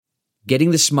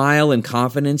Getting the smile and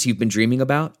confidence you've been dreaming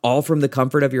about, all from the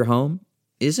comfort of your home,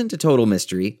 isn't a total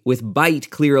mystery with Byte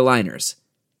clear aligners.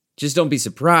 Just don't be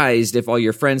surprised if all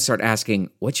your friends start asking,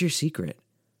 "What's your secret?"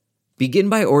 Begin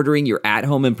by ordering your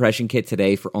at-home impression kit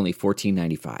today for only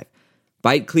 $14.95.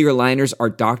 Byte clear aligners are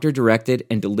doctor-directed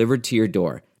and delivered to your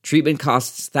door. Treatment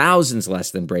costs thousands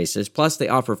less than braces, plus they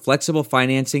offer flexible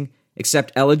financing,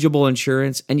 accept eligible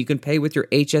insurance, and you can pay with your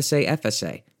HSA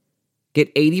FSA. Get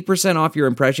 80% off your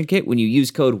impression kit when you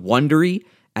use code WONDERY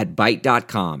at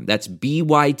Byte.com. That's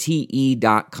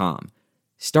BYTE.com.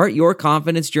 Start your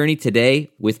confidence journey today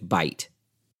with Byte.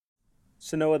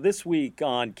 So Noah, this week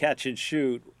on Catch and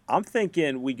Shoot, I'm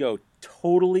thinking we go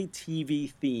totally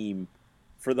TV theme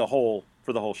for the whole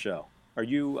show. Are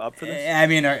you up for this? I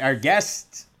mean, our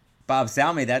guest, Bob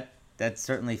Salmi, that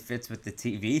certainly fits with the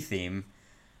TV theme.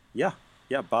 Yeah,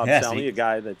 Bob Salmi, a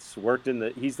guy that's worked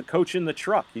he's the coach in the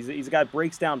truck. He's a guy that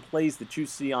breaks down plays that you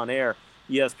see on air,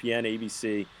 ESPN,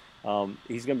 ABC.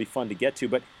 He's going to be fun to get to.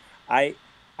 But I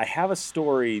have a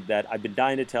story that I've been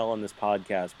dying to tell on this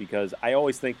podcast because I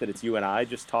always think that it's you and I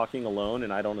just talking alone,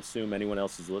 and I don't assume anyone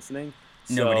else is listening.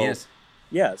 Nobody is.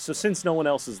 Yeah, so since no one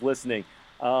else is listening,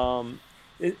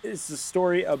 it's a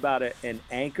story about an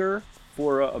anchor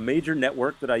for a major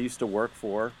network that I used to work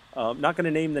for. Not going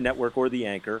to name the network or the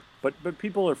anchor, but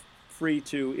people are free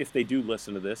to, if they do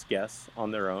listen to this, guess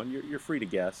on their own. You're free to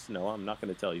guess. No, I'm not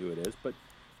going to tell you who it is, but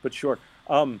sure.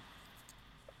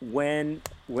 When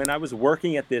I was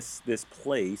working at this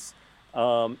place,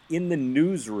 in the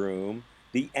newsroom,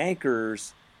 the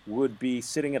anchors would be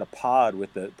sitting at a pod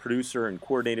with the producer and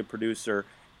coordinated producer,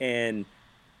 and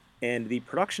the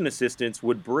production assistants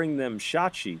would bring them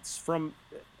shot sheets from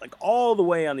like all the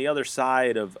way on the other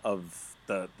side of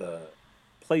the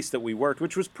place that we worked,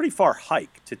 which was pretty far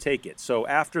hike to take it. So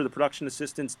after the production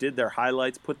assistants did their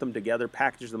highlights, put them together,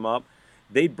 packaged them up,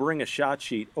 they'd bring a shot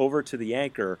sheet over to the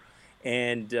anchor,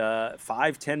 and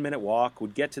 5-10 minute walk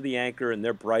would get to the anchor, and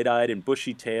they're bright-eyed and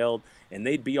bushy-tailed, and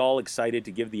they'd be all excited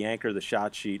to give the anchor the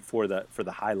shot sheet for the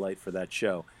highlight for that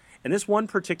show. And this one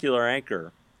particular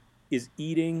anchor is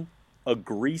eating a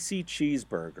greasy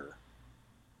cheeseburger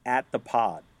at the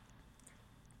pod.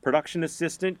 Production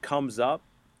assistant comes up,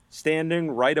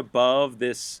 standing right above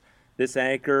this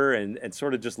anchor, and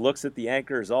sort of just looks at the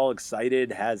anchor, is all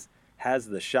excited, has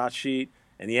the shot sheet,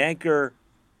 and the anchor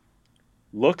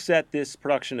looks at this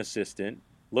production assistant,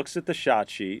 looks at the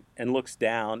shot sheet, and looks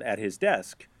down at his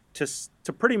desk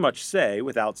to pretty much say,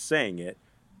 without saying it,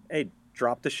 "Hey,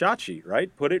 drop the shot sheet, right?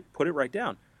 Put it right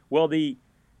down." Well, the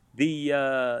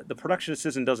production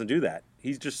assistant doesn't do that.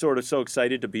 He's just sort of so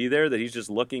excited to be there that he's just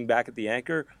looking back at the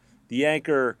anchor. The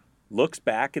anchor looks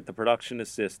back at the production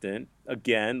assistant,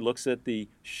 again, looks at the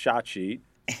shot sheet.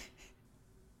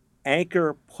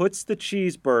 Anchor puts the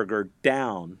cheeseburger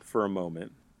down for a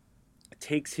moment,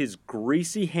 takes his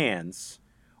greasy hands,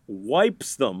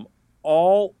 wipes them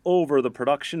all over the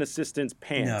production assistant's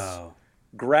pants,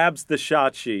 grabs the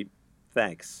shot sheet.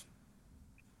 Thanks.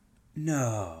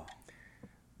 No.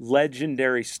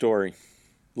 Legendary story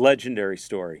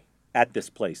at this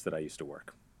place that I used to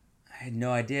work. I had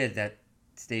no idea that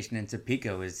station in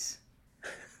Topeka was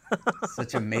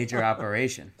such a major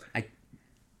operation.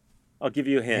 I'll give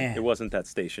you a hint. Man. It wasn't that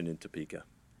station in Topeka.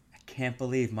 I can't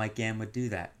believe Mike Gann would do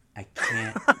that. I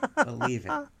can't believe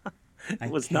it. It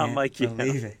was not Mike Gann.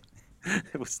 It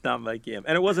was not Mike Gann.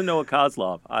 And it wasn't Noah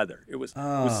Kozlov either. It was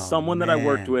someone that I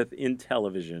worked with in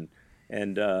television.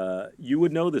 And you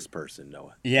would know this person,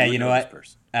 Noah. Yeah, you know what?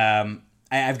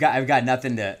 I've got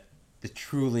nothing to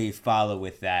truly follow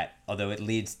with that. Although it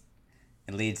leads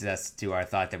us to our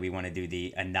thought that we want to do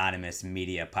the anonymous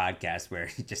media podcast, where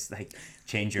you just like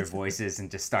change your voices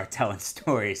and just start telling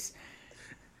stories.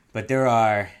 But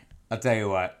I'll tell you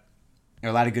what, there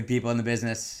are a lot of good people in the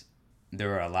business.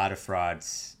 There are a lot of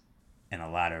frauds and a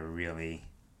lot of really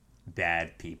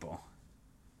bad people.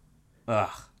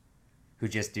 Who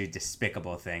just do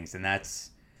despicable things, and that's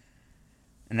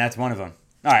one of them.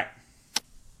 All right,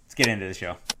 let's get into the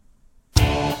show.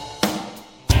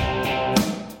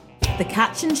 The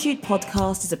Catch and Shoot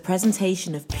podcast is a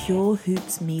presentation of Pure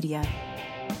Hoops Media.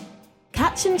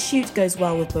 Catch and Shoot goes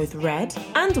well with both red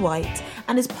and white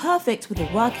and is perfect with a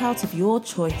workout of your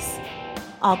choice.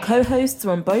 Our co-hosts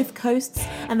are on both coasts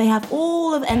and they have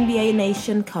all of NBA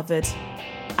Nation covered.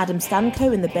 Adam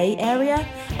Stanko in the Bay Area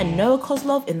and Noah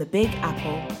Kozlov in the Big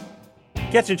Apple.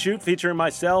 Catch and Shoot featuring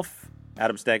myself,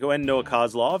 Adam Stanko, and Noah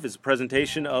Kozlov is a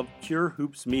presentation of Pure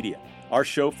Hoops Media. Our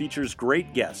show features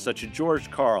great guests such as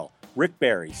George Karl, Rick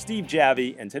Barry, Steve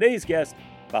Javie, and today's guest,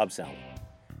 Bob Salmi.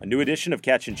 A new edition of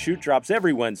Catch and Shoot drops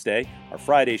every Wednesday. Our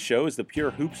Friday show is the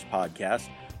Pure Hoops podcast.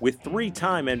 with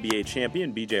 3-time NBA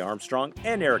champion BJ Armstrong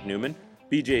and Eric Newman.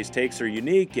 BJ's takes are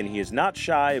unique, and he is not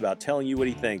shy about telling you what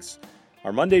he thinks.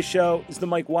 Our Monday show is the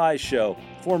Mike Wise Show,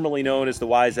 formerly known as the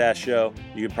Wise Ass Show.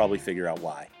 You can probably figure out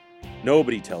why.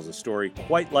 Nobody tells a story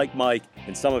quite like Mike,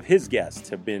 and some of his guests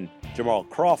have been Jamal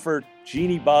Crawford,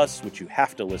 Jeannie Buss, which you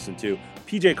have to listen to,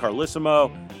 PJ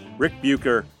Carlissimo, Rick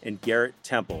Bucher, and Garrett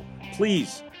Temple.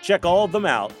 Please check all of them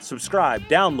out, subscribe,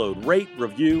 download, rate,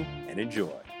 review, and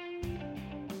enjoy.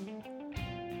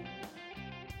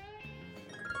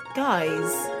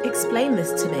 Guys, explain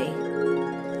this to me.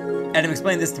 Adam,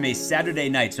 explain this to me. Saturday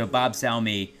night, so Bob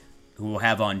Salmi, who we'll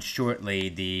have on shortly,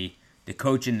 the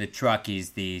coach in the truck, he's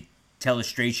the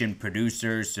telestration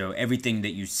producer, so everything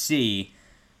that you see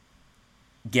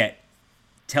get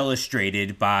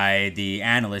telestrated by the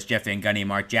analyst, Jeff Van Gundy and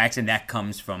Mark Jackson. That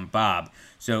comes from Bob.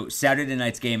 So Saturday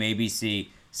night's game, ABC,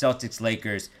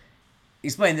 Celtics-Lakers.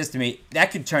 Explain this to me.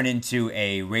 That could turn into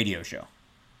a radio show.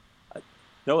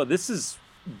 Noah, this is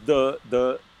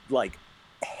the like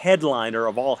headliner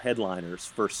of all headliners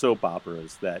for soap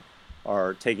operas that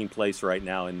are taking place right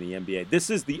now in the NBA.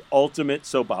 This is the ultimate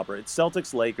soap opera. It's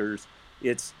Celtics Lakers.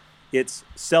 It's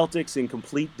Celtics in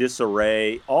complete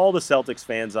disarray. All the Celtics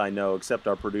fans I know, except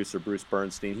our producer Bruce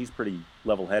Bernstein, he's pretty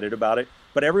level-headed about it.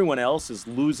 But everyone else is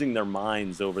losing their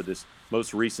minds over this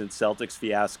most recent Celtics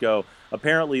fiasco.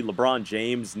 Apparently, LeBron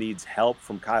James needs help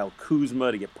from Kyle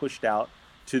Kuzma to get pushed out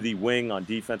to the wing on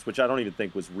defense, which I don't even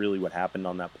think was really what happened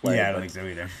on that play. Yeah, I don't think so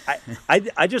either.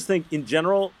 I just think in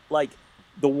general, like,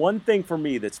 the one thing for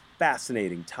me that's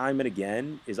fascinating time and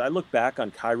again is I look back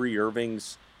on Kyrie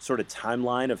Irving's sort of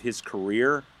timeline of his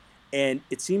career, and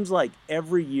it seems like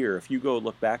every year, if you go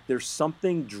look back, there's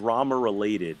something drama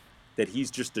related that he's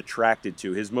just attracted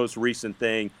to. His most recent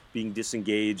thing, being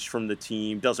disengaged from the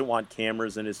team, doesn't want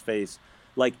cameras in his face.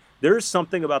 Like, there's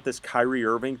something about this Kyrie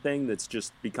Irving thing that's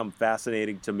just become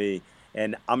fascinating to me.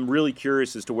 And I'm really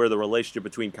curious as to where the relationship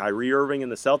between Kyrie Irving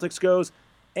and the Celtics goes.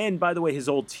 And, by the way, his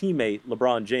old teammate,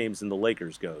 LeBron James, and the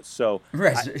Lakers goes. So,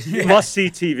 right. Must-see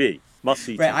TV.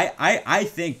 Must-see TV. Right. I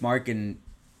think Mark Jackson,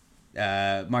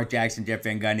 Jeff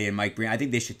Van Gundy, and Mike Breen, I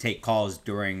think they should take calls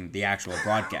during the actual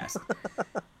broadcast.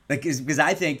 Because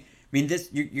I think, this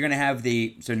you're going to have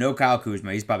no Kyle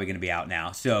Kuzma. He's probably going to be out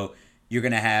now. So you're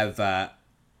going to have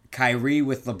Kyrie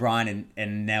with LeBron,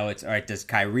 and now it's, all right, does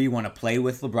Kyrie want to play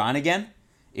with LeBron again?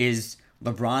 Is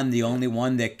LeBron the only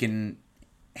one that can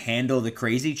handle the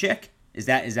crazy chick? Is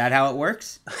that how it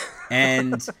works?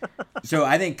 And so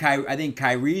I think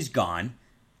Kyrie's gone,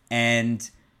 and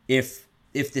if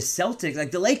the Celtics,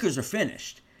 like, the Lakers are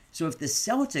finished, so if the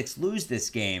Celtics lose this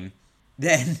game,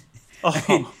 then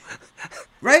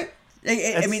right?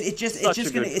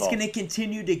 It's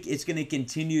gonna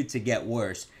continue to get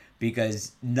worse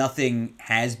because nothing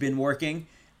has been working,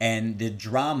 and the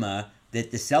drama that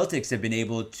the Celtics have been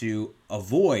able to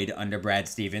avoid under Brad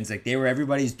Stevens, like, they were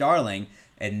everybody's darling,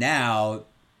 and now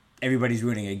everybody's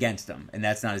rooting against them, and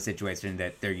that's not a situation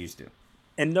that they're used to.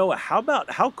 And Noah,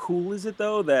 how cool is it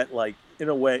though that, like, in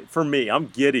a way, for me, I'm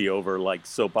giddy over like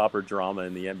soap opera drama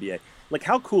in the NBA. Like,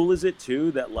 how cool is it too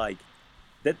that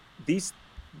the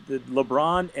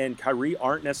LeBron and Kyrie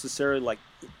aren't necessarily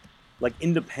like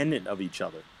independent of each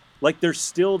other. Like, there's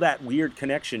still that weird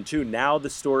connection too. Now the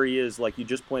story is, like you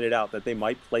just pointed out, that they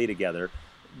might play together.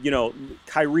 You know,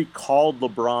 Kyrie called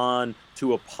LeBron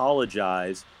to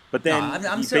apologize, but then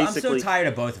I'm so tired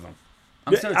of both of them.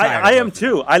 I am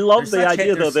too. I love the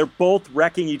idea though. They're both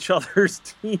wrecking each other's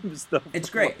teams though.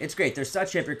 It's great. They're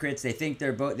such hypocrites. They think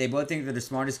they both think they're the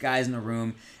smartest guys in the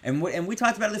room. And we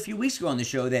talked about it a few weeks ago on the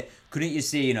show that, couldn't you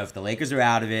see, if the Lakers are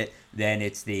out of it, then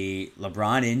it's the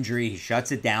LeBron injury. He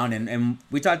shuts it down. And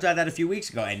we talked about that a few weeks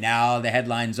ago. And now the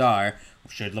headlines are,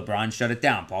 should LeBron shut it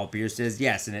down? Paul Pierce says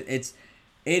yes. And it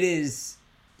is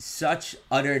such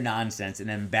utter nonsense and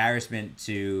embarrassment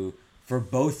for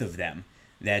both of them,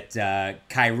 that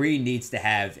Kyrie needs to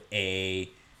have a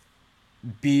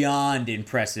beyond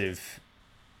impressive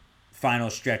final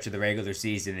stretch of the regular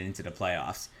season and into the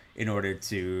playoffs in order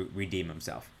to redeem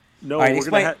himself. No,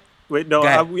 right,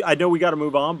 I know we got to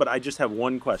move on, but I just have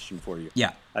one question for you.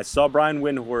 Yeah. I saw Brian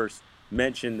Windhorst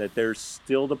mention that there's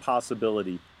still the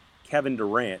possibility Kevin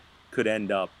Durant could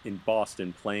end up in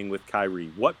Boston playing with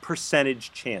Kyrie. What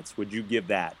percentage chance would you give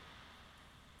that?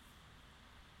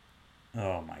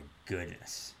 Oh, my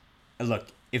goodness. Look,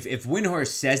 if Windhorst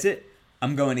says it,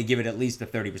 I'm going to give it at least a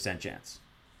 30% chance.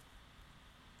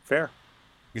 Fair.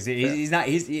 Because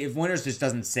if Windhorst just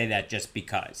doesn't say that just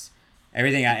because.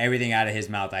 Everything out of his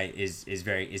mouth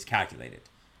is calculated.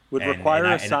 Would require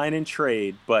a sign and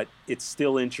trade, but it's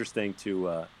still interesting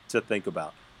to think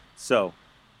about. So,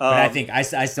 But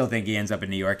I still think he ends up in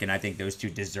New York, and I think those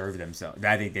two deserve themselves.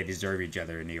 I think they deserve each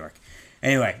other in New York.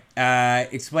 Anyway,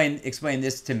 explain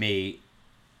this to me.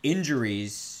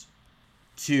 Injuries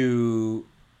to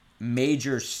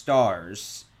major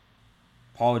stars,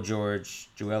 Paul George,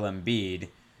 Joel Embiid,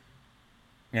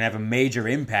 are going to have a major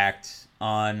impact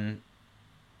on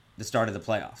the start of the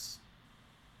playoffs.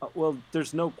 Well,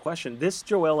 there's no question. This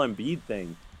Joel Embiid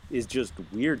thing is just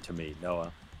weird to me,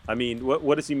 Noah. I mean,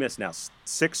 what does he miss now?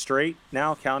 6 straight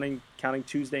now, counting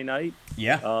Tuesday night.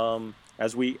 Yeah.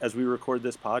 As we record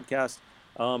this podcast,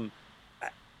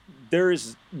 there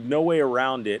is no way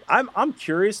around it. I'm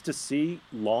curious to see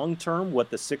long term what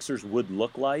the Sixers would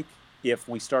look like if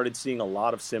we started seeing a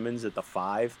lot of Simmons at the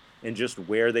 5 and just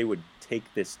where they would take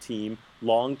this team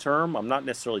long term. I'm not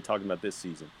necessarily talking about this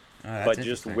season, but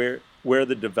just where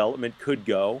the development could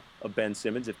go of Ben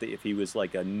Simmons if he was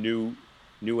like a new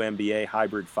NBA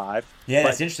hybrid 5. Yeah,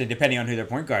 that's interesting, depending on who their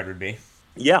point guard would be.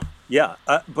 Yeah.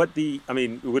 But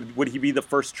would he be the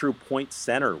first true point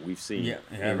center we've seen? In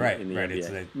the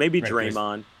NBA? Maybe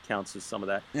Draymond counts as some of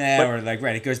that. Yeah,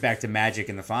 it goes back to Magic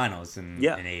in the finals in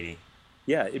 80.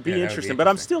 Yeah, it'd be interesting. But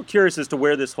I'm still curious as to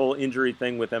where this whole injury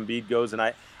thing with Embiid goes, and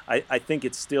I think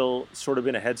it's still sort of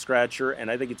been a head scratcher, and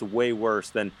I think it's way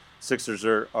worse than Sixers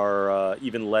are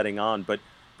even letting on. But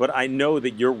I know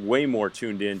that you're way more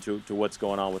tuned in to what's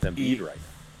going on with Embiid right now.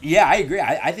 Yeah, I agree.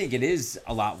 I think it is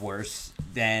a lot worse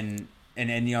than and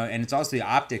it's also the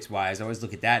optics wise. I always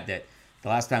look at that the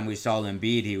last time we saw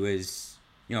Embiid, he was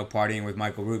partying with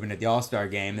Michael Rubin at the All-Star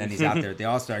game. Then he's out there at the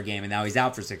All-Star game, and now he's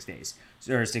out for 6 days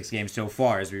or 6 games so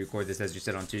far as we record this, as you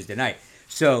said, on Tuesday night.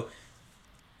 So,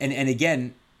 and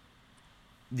again,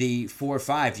 the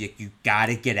 4-5, you got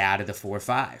to get out of the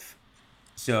 4-5.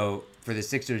 So for the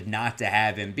Sixers not to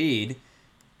have Embiid,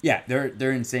 yeah,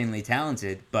 they're insanely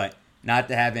talented, but not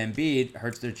to have Embiid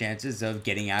hurts their chances of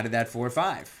getting out of that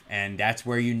 4-5, and that's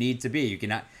where you need to be. You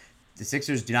cannot. The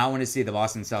Sixers do not want to see the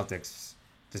Boston Celtics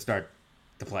to start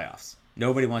the playoffs.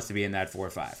 Nobody wants to be in that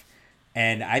 4-5,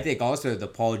 and I think also the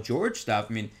Paul George stuff.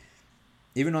 I mean,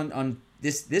 even on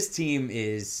this team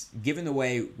is, given the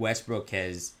way Westbrook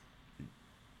has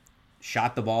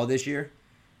shot the ball this year,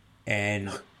 and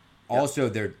also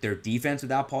their defense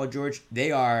without Paul George,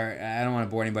 they are. I don't want to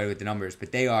bore anybody with the numbers,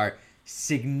 but they are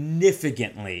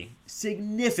significantly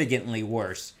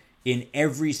worse in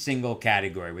every single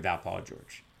category without Paul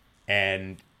George,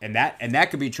 and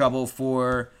that could be trouble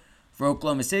for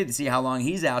Oklahoma City to see how long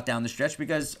he's out down the stretch,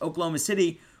 because Oklahoma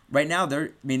City right now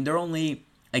they're only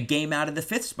a game out of the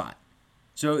 5th spot,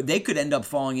 so they could end up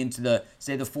falling into the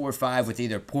 4-5 with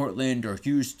either Portland or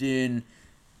Houston,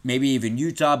 maybe even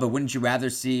Utah. But wouldn't you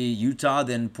rather see Utah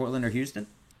than Portland or Houston?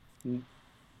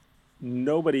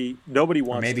 Nobody wants.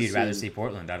 Or maybe you'd rather see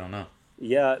Portland. I don't know.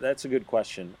 Yeah, that's a good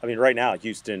question. I mean, right now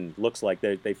Houston looks like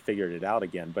they figured it out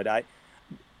again. But I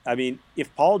mean,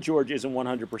 if Paul George isn't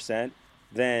 100%,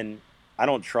 then I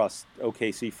don't trust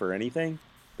OKC for anything.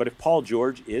 But if Paul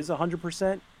George is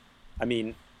 100%, I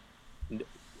mean,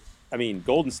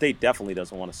 Golden State definitely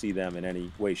doesn't want to see them in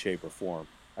any way, shape, or form.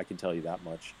 I can tell you that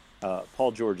much.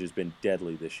 Paul George has been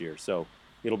deadly this year, so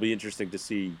it'll be interesting to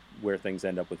see where things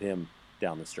end up with him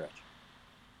down the stretch.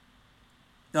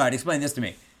 All right, explain this to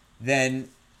me. Then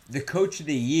the coach of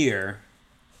the year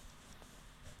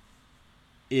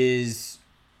is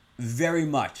very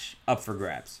much up for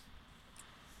grabs.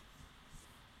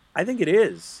 I think it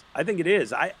is.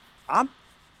 I'm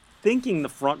thinking the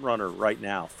front runner right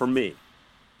now for me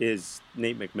is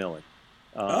Nate McMillan.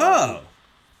 I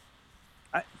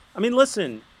mean,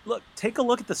 listen, take a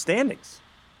look at the standings.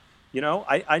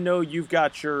 I know you've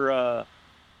got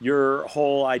your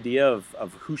whole idea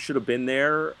of who should have been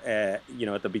there at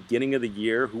the beginning of the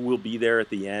year, who will be there at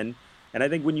the end. And I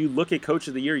think when you look at Coach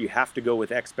of the Year, you have to go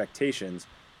with expectations.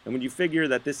 And when you figure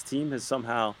that this team has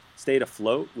somehow stayed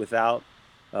afloat without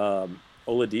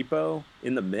Oladipo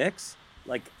in the mix,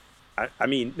 I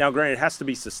mean, now granted, it has to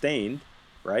be sustained,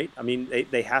 right? I mean,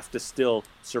 they have to still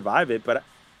survive it. But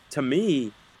to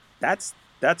me, that's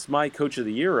my Coach of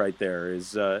the Year right there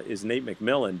is Nate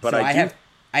McMillan. But so I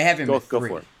have him at 3. Go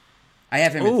for it. I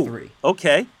have him at 3.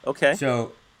 Okay.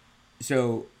 So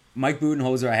Mike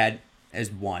Budenholzer I had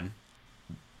as 1.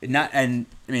 They've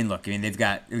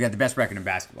got the best record in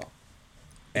basketball.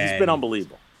 He's been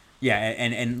unbelievable. Yeah,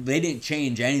 and they didn't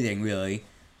change anything really,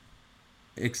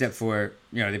 except for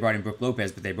they brought in Brook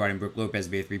Lopez, but they brought in Brook Lopez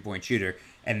to be a 3-point shooter,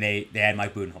 and they had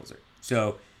Mike Budenholzer.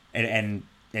 So and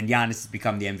Giannis has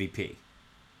become the MVP.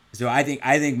 So I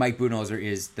think Mike Budenholzer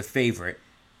is the favorite,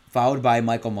 followed by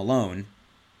Michael Malone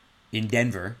in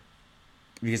Denver,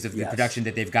 because of the production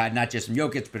that they've got, not just from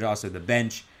Jokic, but also the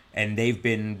bench and they've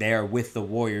been there with the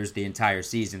Warriors the entire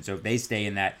season. So if they stay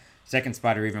in that second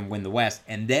spot or even win the West,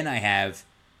 and then I have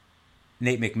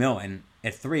Nate McMillan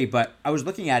at 3. But I was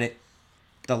looking at it,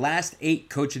 the last 8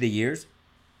 Coach of the Years,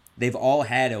 they've all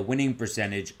had a winning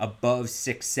percentage above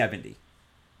 670.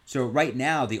 So right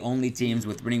now, the only teams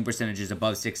with winning percentages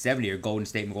above 670 are Golden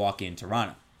State, Milwaukee, and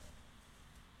Toronto.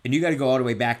 And you got to go all the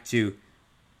way back to,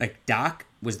 like, Doc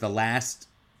was the last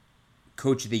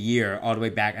Coach of the Year all the way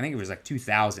back. I think it was like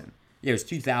 2000. Yeah, it was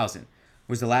 2000.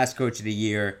 Was the last Coach of the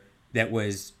Year that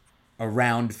was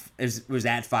around, was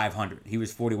at 500. He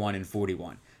was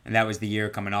 41-41. And that was the year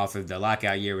coming off of the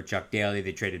lockout year with Chuck Daly.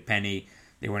 They traded Penny.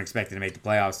 They weren't expected to make the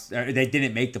playoffs. They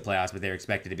didn't make the playoffs, but they were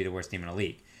expected to be the worst team in the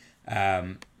league.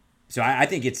 So I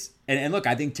think it's, and look,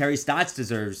 I think Terry Stotts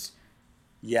deserves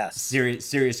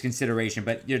serious consideration,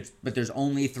 but there's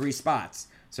only 3 spots.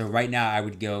 So right now I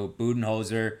would go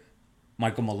Budenholzer,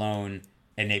 Michael Malone,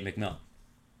 and Nate McMillan.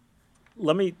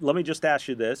 Let me just ask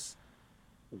you this: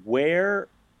 where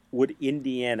would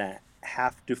Indiana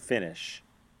have to finish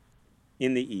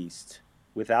in the East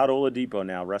without Oladipo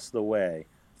now rest of the way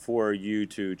for you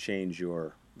to change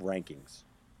your rankings?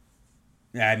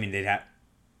 Yeah, I mean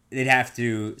they'd have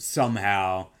to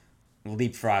somehow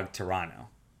leapfrog Toronto.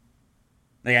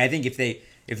 Like, I think if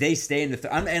they stay in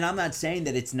the and I'm not saying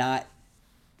that it's not,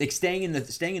 like, staying in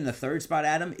the third spot,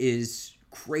 Adam, is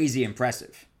crazy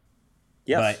impressive.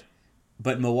 Yes.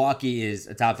 But Milwaukee is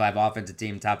a top 5 offensive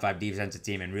team, top 5 defensive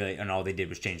team, and all they did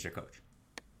was change their coach.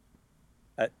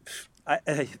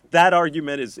 That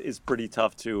argument is pretty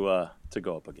tough to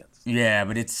go up against. Yeah,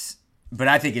 but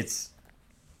I think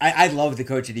I love the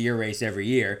Coach of the Year race every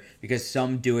year because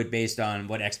some do it based on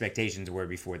what expectations were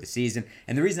before the season.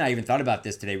 And the reason I even thought about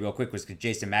this today real quick was because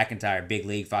Jason McIntyre, Big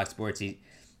League, Fox Sports, he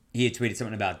had tweeted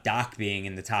something about Doc being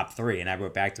in the top 3, and I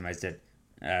wrote back to him, I said,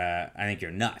 I think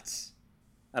you're nuts.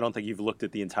 I don't think you've looked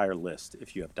at the entire list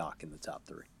if you have Doc in the top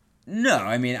 3. No,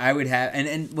 I mean, I would have,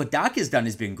 and what Doc has done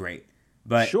has been great.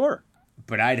 But sure.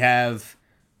 But I'd have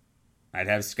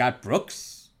Scott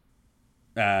Brooks.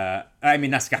 I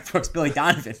mean, not Scott Brooks, Billy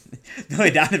Donovan.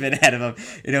 Billy Donovan ahead of him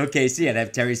in OKC. I'd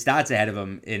have Terry Stotts ahead of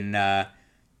him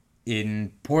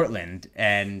in Portland,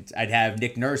 and I'd have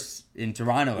Nick Nurse in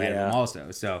Toronto ahead of him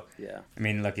also. So, I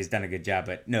mean, look, he's done a good job,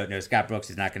 but no, Scott Brooks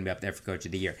is not going to be up there for Coach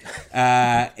of the Year.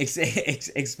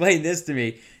 Explain this to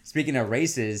me. Speaking of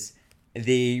races,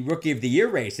 the Rookie of the Year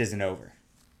race isn't over.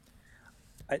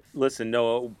 Listen,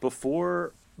 Noah,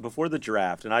 before the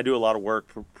draft, and I do a lot of work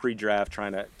for pre-draft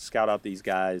trying to scout out these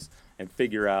guys and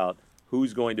figure out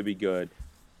who's going to be good.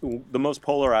 The most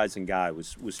polarizing guy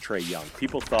was Trae Young.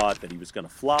 People thought that he was going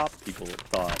to flop. People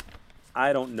thought,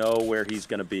 I don't know where he's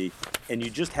going to be. And you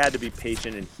just had to be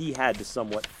patient, and he had to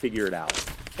somewhat figure it out.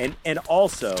 And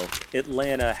also,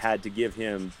 Atlanta had to give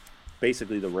him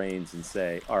basically the reins and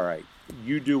say, all right,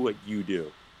 you do what you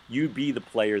do. You be the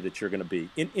player that you're going to be.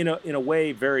 In a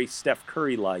way, very Steph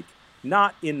Curry-like.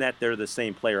 Not in that they're the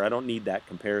same player. I don't need that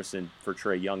comparison for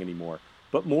Trae Young anymore.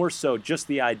 But more so just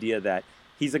the idea that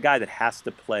he's a guy that has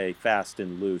to play fast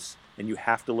and loose, and you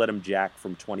have to let him jack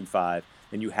from 25,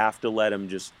 and you have to let him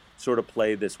just sort of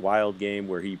play this wild game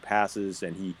where he passes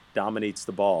and he dominates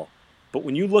the ball. But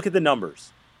when you look at the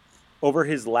numbers, over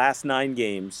his last 9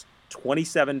 games,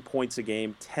 27 points a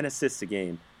game, 10 assists a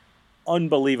game,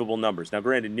 unbelievable numbers. Now,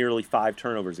 granted, nearly 5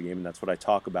 turnovers a game, and that's what I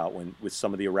talk about with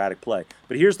some of the erratic play.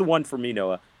 But here's the one for me,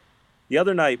 Noah. The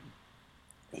other night,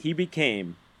 he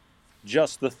became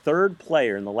just the 3rd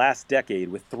player in the last decade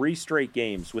with 3 straight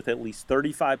games with at least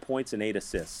 35 points and 8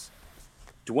 assists.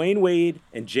 Dwayne Wade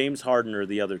and James Harden are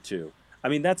the other 2. I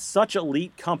mean, that's such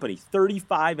elite company.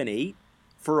 35 and 8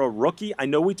 for a rookie. I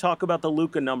know we talk about the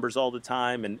Luka numbers all the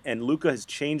time, and Luka has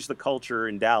changed the culture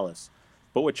in Dallas.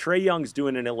 But what Trae Young's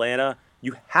doing in Atlanta,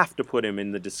 you have to put him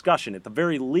in the discussion at the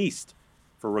very least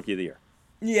for Rookie of the Year.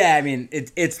 Yeah, I mean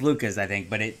it's Luka's, I think,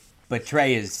 but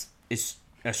Trae is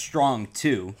a strong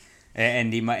 2,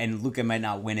 and Luka might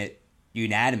not win it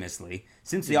unanimously.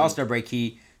 Since the All-Star break,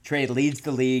 Trae leads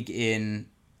the league in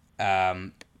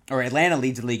Atlanta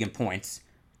leads the league in points,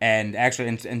 and actually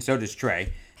and so does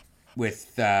Trae.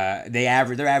 With they're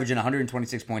averaging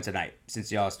 126 points a night since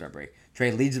the All-Star break.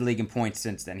 Trae leads the league in points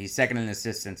since then. He's second in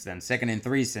assists since then. Second in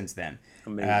threes since then.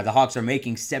 The Hawks are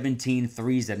making 17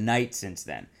 threes a night since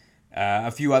then.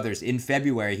 A few others. In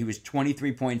February, he was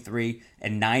 23.3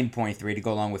 and 9.3 to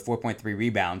go along with 4.3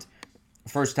 rebounds.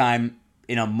 First time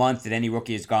in a month that any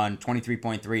rookie has gone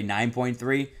 23.3,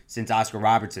 9.3 since Oscar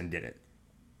Robertson did it.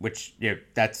 Which,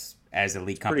 that's as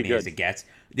elite company as it gets.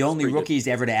 The only rookies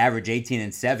ever to average 18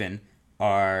 and 7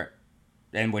 are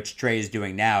and which Trey is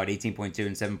doing now at 18.2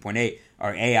 and 7.8,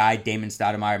 are AI, Damon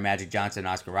Stoudemire, Magic Johnson, and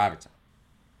Oscar Robertson.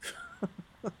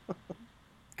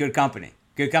 Good company.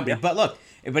 Yeah. But look,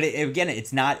 again,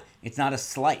 it's not a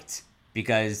slight,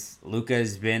 because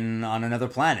Luka's been on another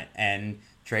planet and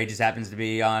Trey just happens to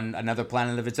be on another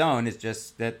planet of its own. It's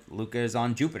just that Luka is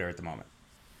on Jupiter at the moment.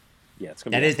 Yeah, it's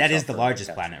gonna be that is the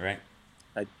largest planet,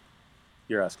 right?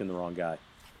 You're asking the wrong guy.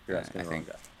 You're asking the wrong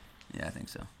guy. Yeah, I think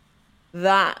so.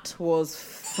 That was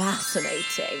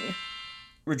fascinating.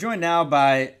 We're joined now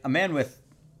by a man with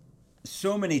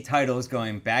so many titles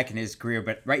going back in his career,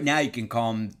 but right now you can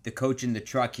call him the coach in the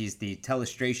truck. He's the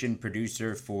telestration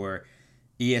producer for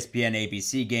ESPN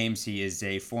ABC games. He is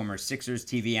a former Sixers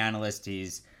TV analyst.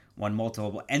 He's won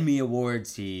multiple Emmy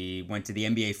Awards. He went to the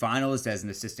NBA Finals as an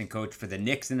assistant coach for the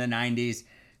Knicks in the 90s.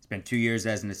 Spent 2 years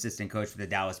as an assistant coach for the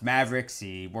Dallas Mavericks.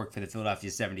 He worked for the Philadelphia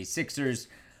 76ers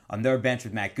on their bench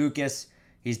with Matt Guokas.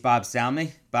 He's Bob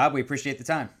Salmi. Bob, we appreciate the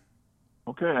time.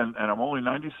 Okay, and I'm only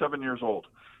 97 years old.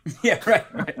 Yeah, right.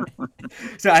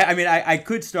 So, I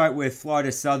could start with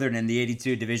Florida Southern and the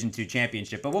 82 Division II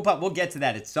championship, but we'll get to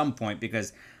that at some point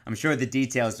because I'm sure the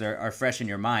details are fresh in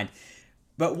your mind.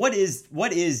 But what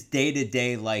is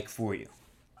day-to-day like for you?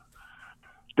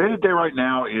 Day-to-day right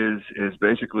now is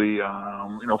basically,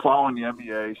 following the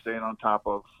NBA, staying on top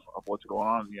of what's going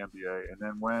on in the NBA. And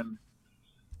then when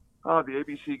the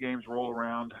ABC games roll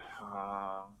around,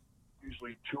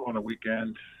 usually 2 on a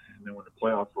weekend, and then when the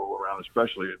playoffs roll around,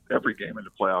 especially every game in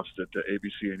the playoffs that the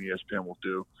ABC and ESPN will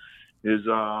do, is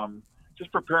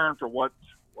just preparing for what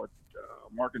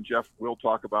Mark and Jeff will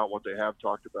talk about, what they have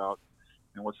talked about,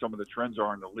 and what some of the trends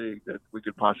are in the league that we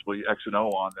could possibly X and O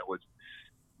on that would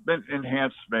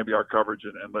enhance maybe our coverage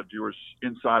and let viewers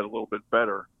inside a little bit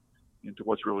better into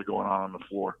what's really going on the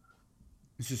floor.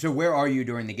 So where are you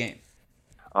during the game?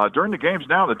 During the games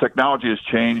now, the technology has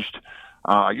changed.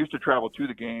 I used to travel to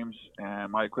the games,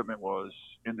 and my equipment was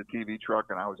in the TV truck,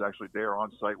 and I was actually there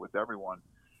on site with everyone.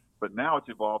 But now it's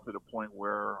evolved to the point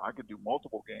where I could do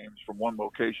multiple games from one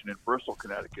location in Bristol,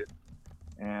 Connecticut.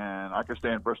 And I could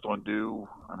stay in Bristol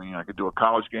and I could do a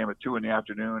college game at 2 in the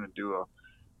afternoon and do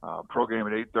a pro game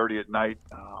at 8:30 at night.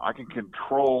 I can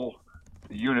control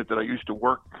the unit that I used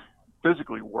to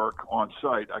physically work on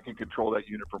site. I can control that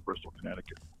unit from Bristol,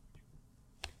 Connecticut.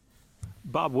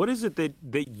 Bob, what is it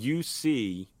that you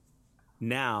see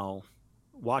now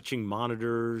watching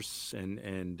monitors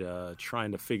and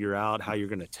trying to figure out how you're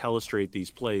going to telestrate these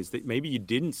plays that maybe you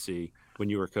didn't see when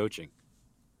you were coaching?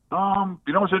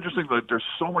 It's interesting that there's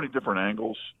so many different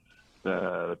angles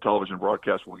that a television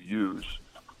broadcast will use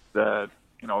that,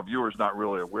 a viewer's not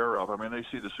really aware of. They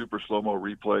see the super slow-mo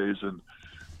replays, and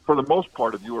for the most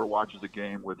part, a viewer watches the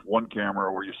game with one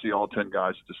camera where you see all 10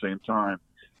 guys at the same time.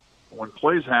 When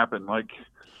plays happen, like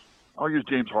I'll use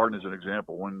James Harden as an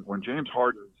example. When James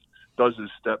Harden does his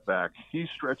step back, he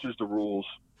stretches the rules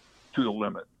to the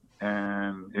limit.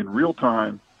 And in real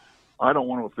time, I don't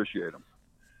want to officiate him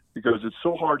because it's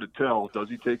so hard to tell. Does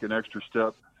he take an extra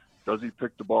step? Does he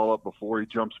pick the ball up before he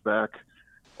jumps back?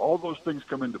 All those things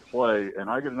come into play, and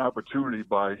I get an opportunity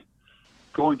by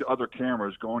going to other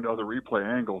cameras, going to other replay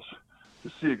angles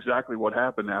to see exactly what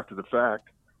happened after the fact.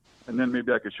 And then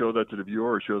maybe I could show that to the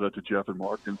viewer or show that to Jeff and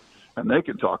Mark, and they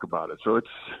can talk about it. So it's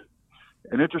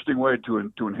an interesting way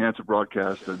to enhance a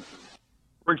broadcast and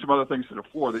bring some other things to the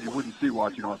fore that you wouldn't see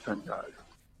watching all 10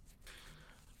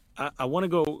 guys. I want to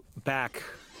go back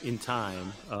in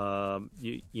time.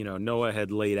 Noah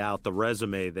had laid out the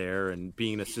resume there and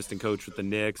being an assistant coach with the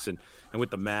Knicks and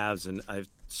with the Mavs. And I have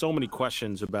so many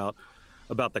questions about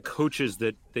the coaches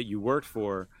that you worked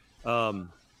for.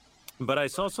 But I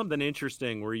saw something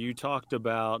interesting where you talked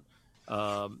about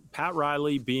Pat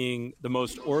Riley being the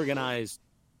most organized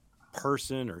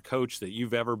person or coach that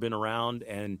you've ever been around,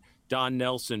 and Don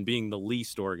Nelson being the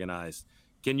least organized.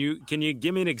 Can you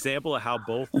give me an example of how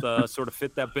both sort of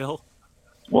fit that bill?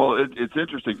 Well, it's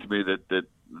interesting to me that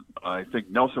I think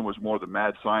Nelson was more the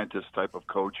mad scientist type of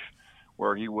coach,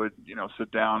 where he would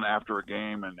sit down after a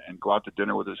game and go out to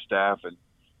dinner with his staff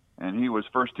and he was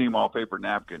first team all paper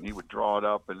napkin. He would draw it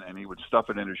up and he would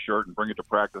stuff it in his shirt and bring it to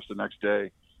practice the next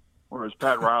day. Whereas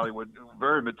Pat Riley would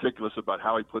very meticulous about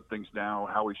how he put things down,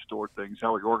 how he stored things,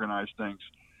 how he organized things.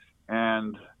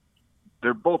 And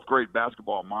they're both great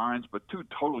basketball minds, but two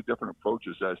totally different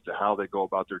approaches as to how they go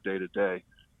about their day to day.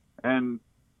 And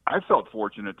I felt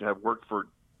fortunate to have worked for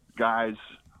guys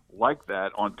like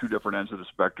that on two different ends of the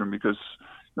spectrum because,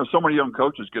 so many young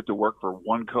coaches get to work for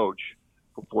one coach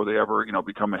before they ever,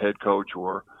 become a head coach,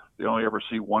 or they only ever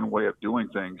see one way of doing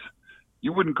things.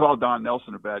 You wouldn't call Don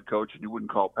Nelson a bad coach, and you wouldn't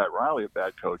call Pat Riley a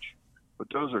bad coach, but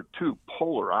those are two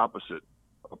polar opposite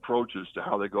approaches to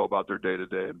how they go about their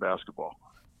day-to-day in basketball.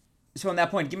 So on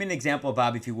that point, give me an example,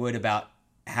 Bob, if you would, about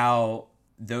how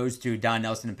those two, Don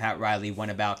Nelson and Pat Riley,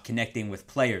 went about connecting with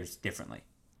players differently.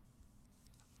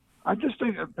 I just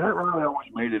think that Pat Riley always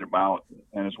made it about,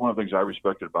 and it's one of the things I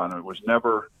respected about him. It was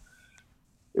never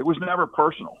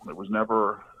personal. It was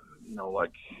never,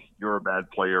 like you're a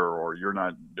bad player or you're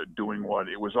not doing what.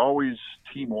 It was always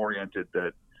team oriented,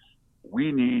 that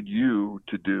we need you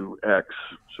to do X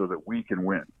so that we can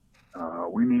win.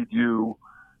 We need you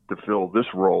to fill this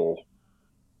role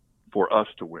for us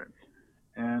to win.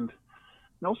 And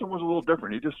Nelson was a little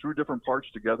different. He just threw different parts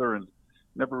together and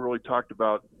never really talked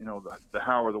about, the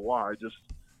how or the why. Just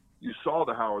you saw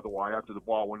the how or the why after the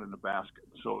ball went in the basket.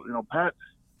 So, Pat,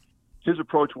 his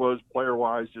approach was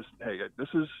player-wise, just, hey, this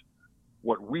is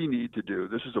what we need to do.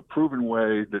 This is a proven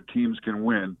way that teams can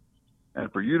win. And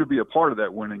for you to be a part of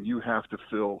that winning, you have to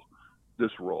fill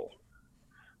this role.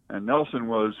 And Nelson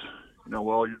was,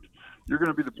 well, you're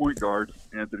going to be the point guard,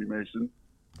 Anthony Mason.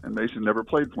 And Mason never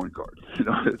played point guard.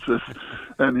 It's just,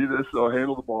 and he just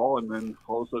handled the ball. And then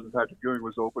all of a sudden, Patrick Ewing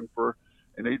was open for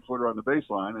an 8-footer on the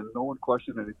baseline, and no one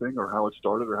questioned anything or how it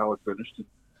started or how it finished. And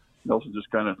Nelson just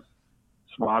kind of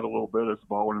smiled a little bit as the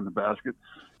ball went in the basket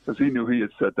because he knew he had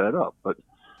set that up. But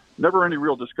never any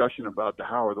real discussion about the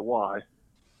how or the why.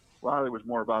 Riley was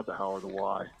more about the how or the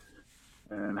why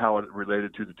and how it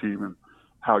related to the team and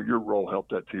how your role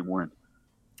helped that team win.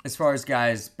 As far as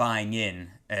guys buying in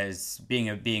as being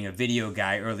a video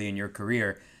guy early in your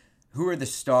career, who are the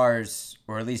stars,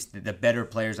 or at least the better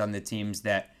players on the teams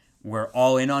that were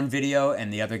all in on video,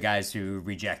 and the other guys who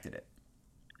rejected it?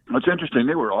 It's interesting.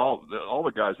 They were all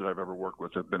the guys that I've ever worked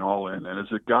with have been all in. And as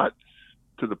it got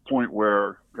to the point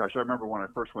where, gosh, I remember when I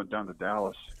first went down to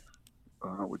Dallas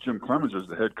with Jim Clemens as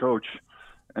the head coach,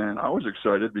 and I was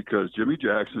excited because Jimmy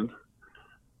Jackson,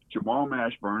 Jamal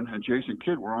Mashburn, and Jason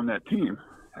Kidd were on that team.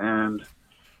 And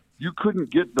you couldn't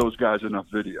get those guys enough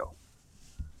video.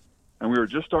 And we were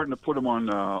just starting to put them on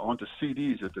onto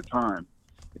CDs at the time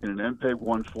in an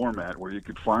MPEG-1 format where you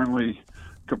could finally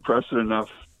compress it enough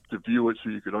to view it so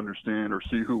you could understand or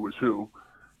see who was who.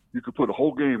 You could put a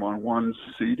whole game on one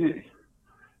CD,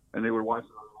 and they would watch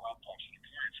it on the laptops.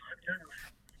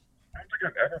 I don't think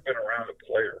I've ever been around a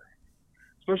player,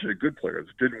 especially a good player,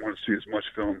 that didn't want to see as much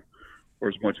film or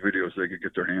as much video as they could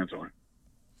get their hands on.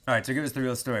 All right, so give us the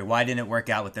real story. Why didn't it work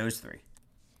out with those three?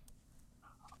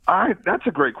 That's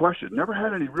a great question. Never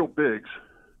had any real bigs.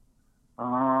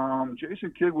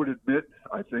 Jason Kidd would admit,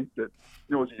 I think, that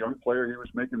as a young player, he was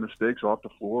making mistakes off the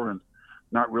floor and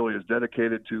not really as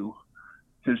dedicated to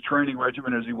his training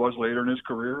regimen as he was later in his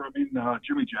career. I mean,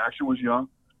 Jimmy Jackson was young.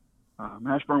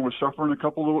 Mashburn was suffering a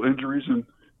couple little injuries and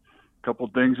a couple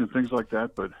things like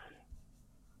that, but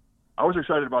I was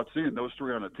excited about seeing those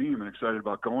three on a team and excited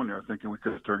about going there, thinking we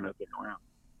could have turned that thing around.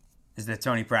 Is the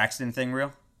Tony Braxton thing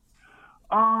real?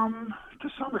 To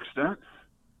some extent.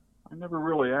 I never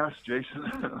really asked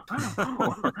Jason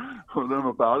or them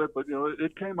about it, but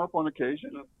it came up on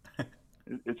occasion.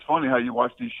 It's funny how you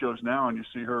watch these shows now and you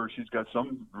see her; she's got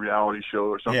some reality show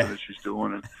or something that she's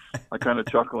doing, and I kind of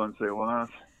chuckle and say, "Well,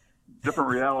 that's different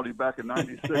reality back in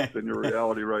 '96 than your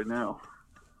reality right now."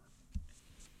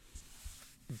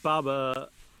 Bob,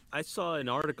 I saw an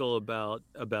article about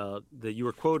that you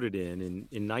were quoted in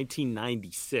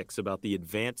 1996 about the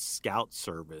Advanced Scout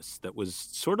Service that was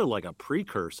sort of like a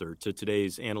precursor to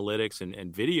today's analytics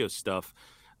and video stuff.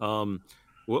 What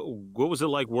was it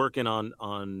like working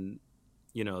on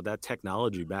that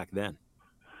technology back then?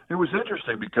 It was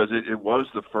interesting because it was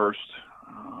the first,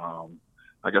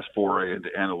 foray into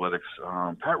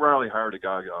analytics. Pat Riley hired a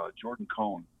guy, Jordan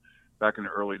Cohn, back in the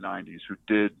early 90s, who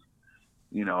did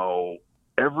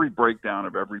every breakdown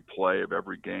of every play of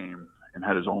every game and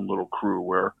had his own little crew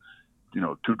where,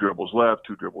 2 dribbles left,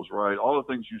 2 dribbles right, all the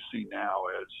things you see now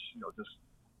as, just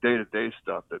day-to-day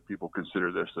stuff that people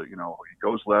consider this, that, he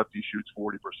goes left, he shoots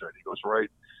 40%, he goes right,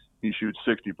 he shoots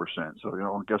 60%.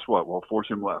 So, guess what? Well, force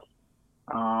him left.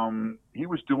 He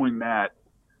was doing that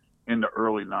in the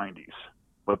early 90s.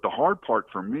 But the hard part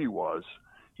for me was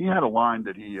he had a line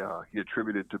that he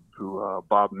attributed to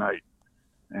Bob Knight.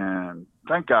 And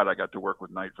thank God I got to work with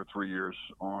Knight for 3 years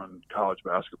on college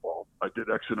basketball. I did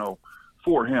X and O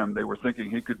for him. They were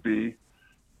thinking he could be,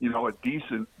 a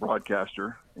decent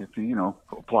broadcaster if he,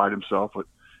 applied himself. But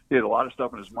he had a lot of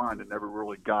stuff in his mind that never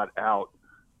really got out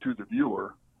to the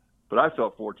viewer. But I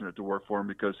felt fortunate to work for him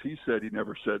because he said he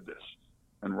never said this.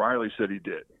 And Riley said he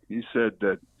did. He said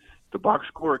that the box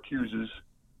score accuses,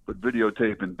 but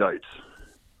videotape indicts.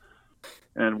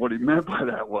 And what he meant by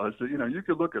that was that, you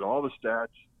could look at all the stats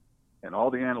and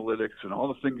all the analytics and all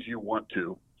the things you want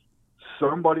to.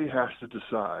 somebody has to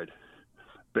decide,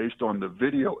 based on the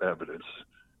video evidence,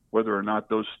 whether or not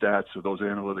those stats or those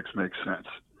analytics make sense.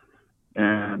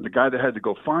 And the guy that had to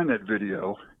go find that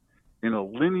video in a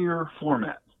linear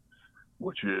format,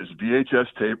 which is VHS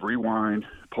tape, rewind,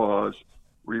 pause,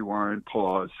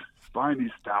 find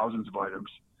these thousands of items,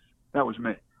 that was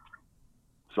me.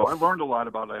 So I learned a lot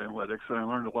about analytics, and I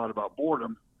learned a lot about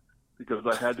boredom because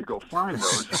I had to go find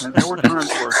those. And there were times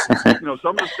where,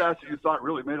 some of the stats that you thought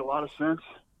really made a lot of sense,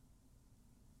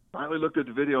 finally looked at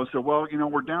the video and said, well,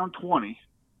 we're down 20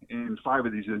 in 5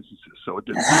 of these instances, so it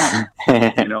didn't matter.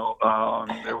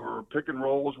 There were pick and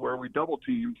rolls where we double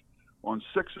teamed on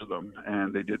 6 of them,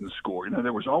 and they didn't score.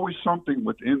 There was always something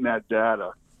within that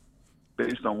data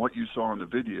based on what you saw in the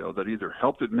video that either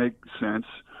helped it make sense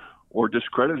or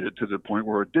discredited it to the point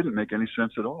where it didn't make any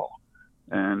sense at all.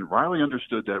 And Riley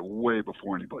understood that way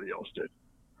before anybody else did.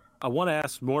 I want to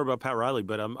ask more about Pat Riley,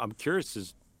 but I'm curious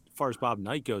as far as Bob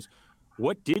Knight goes.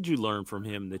 What did you learn from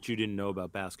him that you didn't know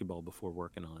about basketball before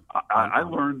working on? I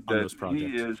learned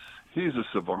that he's a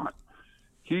savant.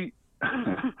 I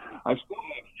still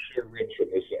have sore ribs from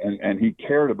this, and he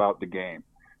cared about the game.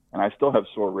 And I still have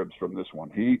sore ribs from this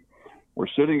one. We're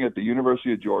sitting at the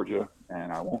University of Georgia,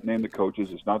 and I won't name the coaches.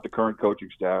 It's not the current coaching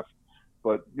staff.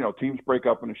 But, teams break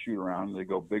up in a shoot-around, and they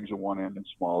go bigs at one end and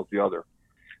small at the other.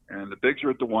 And the bigs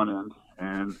are at the one end,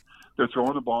 and they're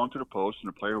throwing the ball into the post, and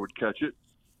the player would catch it,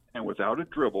 and without a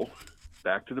dribble,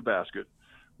 back to the basket,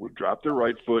 would drop their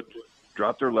right foot,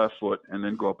 drop their left foot, and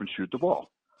then go up and shoot the ball.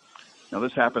 Now,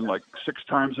 this happened like 6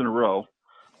 times in a row,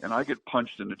 and I get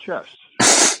punched in the chest.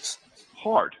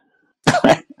 Hard.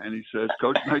 And he says,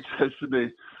 Coach Knight says to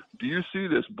me, do you see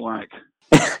this blank?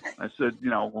 I said,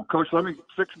 well, Coach, let me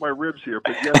fix my ribs here,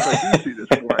 but yes, I do see this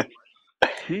blank.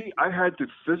 I had to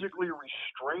physically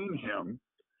restrain him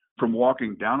from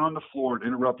walking down on the floor and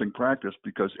interrupting practice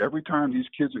because every time these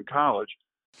kids in college,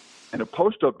 in a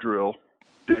post-up drill,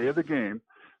 day of the game,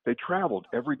 they traveled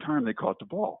every time they caught the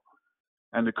ball.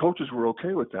 And the coaches were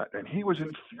okay with that. And he was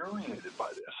infuriated by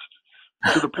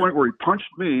this to the point where he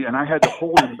punched me, and I had to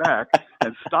hold him back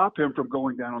and stop him from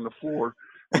going down on the floor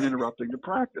and interrupting the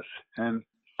practice. And,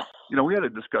 we had a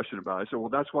discussion about it. I said, well,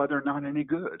 that's why they're not any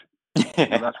good.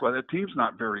 That's why that team's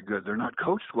not very good. They're not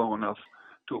coached well enough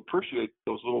to appreciate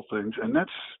those little things. And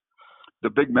that's the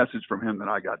big message from him that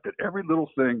I got, that every little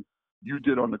thing you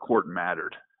did on the court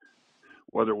mattered,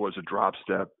 whether it was a drop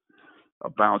step, a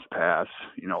bounce pass,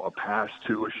 a pass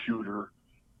to a shooter,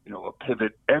 a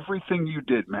pivot. Everything you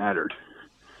did mattered.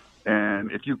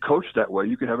 And if you coached that way,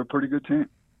 you could have a pretty good team.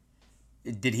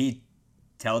 Did he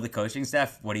tell the coaching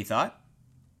staff what he thought?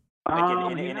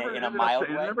 Like in a mild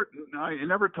way? You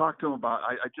never talked to him about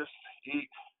he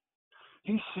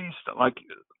sees stuff. Like,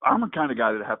 I'm the kind of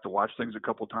guy that I have to watch things a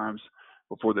couple times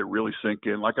before they really sink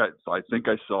in. Like I think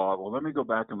I saw, well, let me go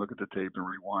back and look at the tape and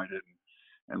rewind it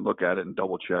and look at it and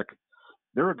double check.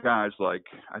 There are guys like,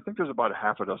 I think there's about a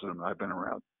half a dozen of them I've been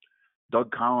around.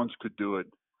 Doug Collins could do it.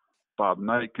 Bob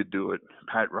Knight could do it.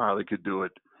 Pat Riley could do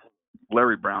it.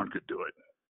 Larry Brown could do it.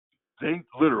 They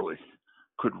literally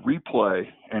could replay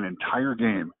an entire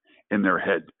game in their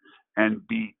head and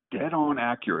be dead on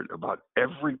accurate about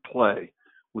every play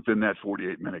within that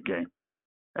 48-minute game.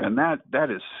 And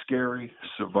that is scary,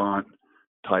 savant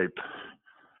type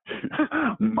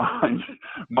mind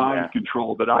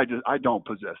control that I don't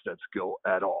possess that skill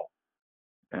at all.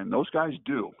 And those guys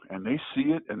do, and they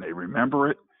see it and they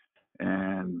remember it.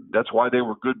 And that's why they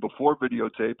were good before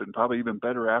videotape and probably even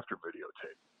better after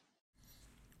videotape.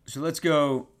 So let's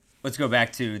go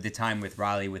back to the time with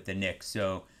Riley with the Knicks.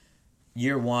 So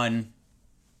year 1,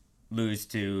 lose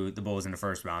to the Bulls in the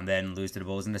first round, then lose to the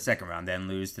Bulls in the second round, then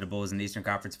lose to the Bulls in the Eastern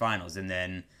Conference Finals, and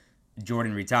then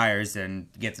Jordan retires and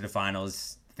get to the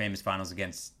finals, famous finals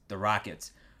against the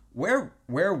Rockets. Where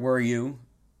were you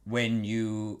when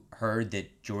you heard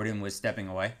that Jordan was stepping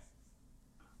away?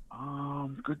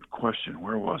 Good question.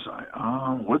 Where was I?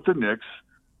 With the Knicks,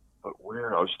 but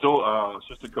where? I was still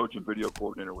assistant coach and video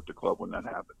coordinator with the club when that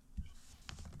happened.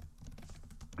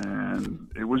 And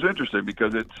it was interesting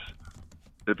because if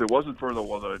it wasn't for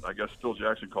I guess Phil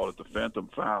Jackson called it the phantom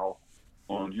foul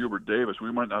on Hubert Davis,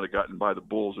 we might not have gotten by the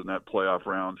Bulls in that playoff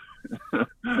round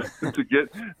to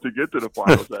get to the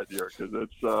finals that year, because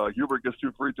it's Hubert gets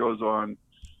 2 free throws on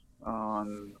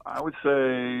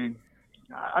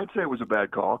I'd say it was a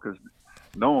bad call because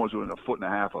no one was within a foot and a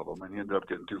half of him, and he ended up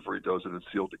getting 2 free throws and it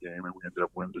sealed the game, and we ended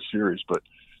up winning the series. But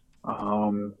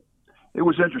it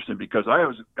was interesting because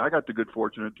I got the good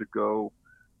fortune to go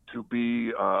to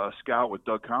be a scout with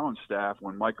Doug Collins' staff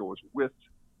when Michael was with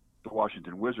the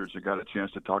Washington Wizards. I got a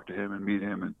chance to talk to him and meet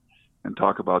him and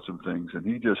talk about some things. And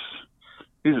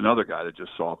he's another guy that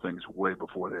just saw things way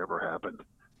before they ever happened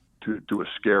to a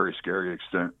scary, scary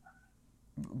extent.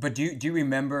 But do you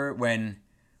remember when,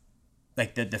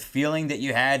 like, the feeling that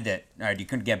you had that, all right, you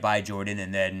couldn't get by Jordan,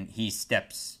 and then he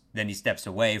steps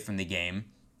away from the game,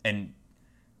 and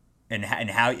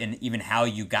how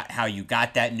you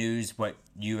got that news, what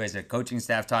you as a coaching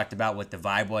staff talked about, what the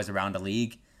vibe was around the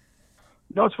league?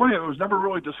 No, it's funny. It was never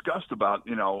really discussed about,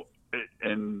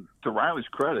 and to Riley's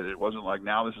credit, it wasn't like,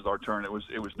 now this is our turn. It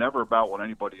was never about what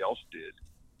anybody else did.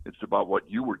 It's about what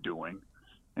you were doing.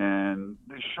 And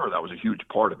sure, that was a huge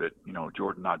part of it,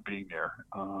 Jordan not being there.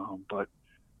 But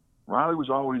Riley was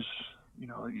always,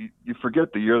 you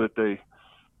forget the year that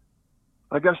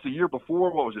I guess the year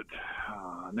before, what was it?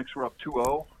 Knicks were up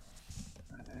 2-0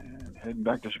 and heading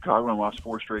back to Chicago and lost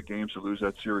 4 straight games to lose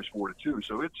that series 4-2.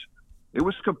 So it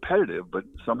was competitive, but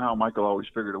somehow Michael always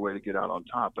figured a way to get out on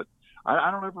top. But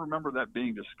I don't ever remember that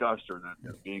being discussed or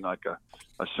that being like a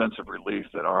sense of relief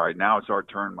that, all right, now it's our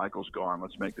turn. Michael's gone.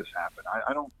 Let's make this happen.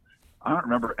 I don't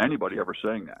remember anybody ever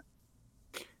saying that.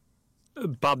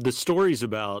 Bob, the stories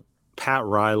about Pat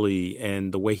Riley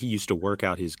and the way he used to work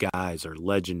out his guys are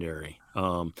legendary.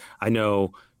 I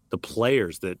know the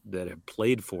players that have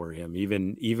played for him,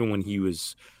 even when he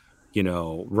was,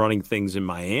 running things in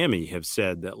Miami, have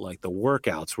said that, like, the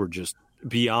workouts were just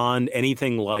beyond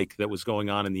anything like that was going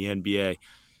on in the NBA.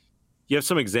 You have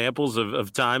some examples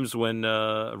of times when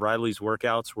Riley's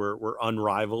workouts were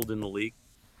unrivaled in the league?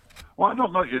 Well, I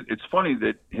don't know. It's funny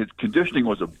that his conditioning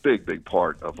was a big, big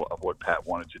part of what Pat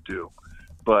wanted to do.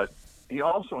 But he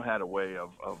also had a way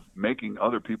of making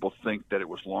other people think that it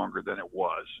was longer than it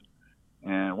was.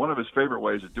 And one of his favorite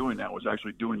ways of doing that was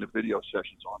actually doing the video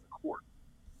sessions on the court,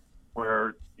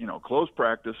 where, closed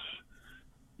practice,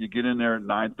 you get in there at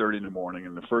 9:30 in the morning,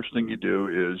 and the first thing you do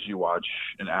is you watch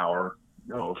an hour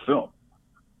of film.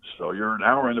 So you're an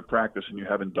hour into practice and you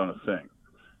haven't done a thing.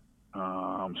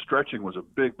 Stretching was a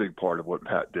big, big part of what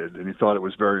Pat did, and he thought it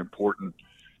was very important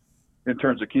in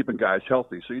terms of keeping guys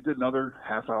healthy. So you did another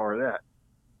half hour of that.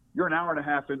 You're an hour and a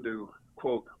half into,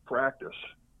 quote, practice,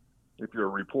 if you're a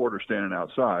reporter standing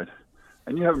outside,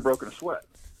 and you haven't broken a sweat.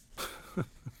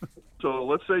 So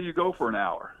let's say you go for an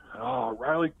hour. Oh,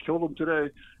 Riley killed him today.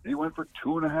 He went for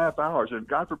 2.5 hours. And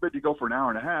God forbid you go for an hour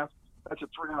and a half. That's a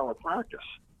 3-hour practice.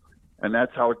 And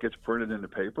that's how it gets printed in the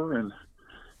paper. And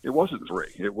it wasn't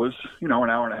 3. It was, an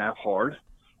hour and a half hard.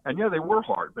 And yeah, they were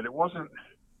hard, but it wasn't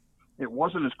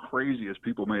as crazy as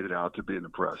people made it out to be in the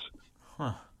press.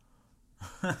 Huh.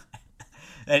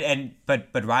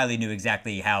 But Riley knew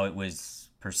exactly how it was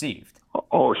perceived.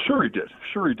 Oh, sure he did.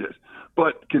 Sure he did.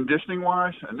 But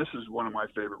conditioning-wise, and this is one of my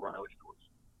favorite Riley stories.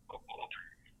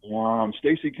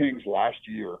 Stacey King's last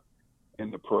year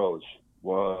in the pros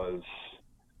was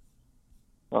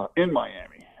in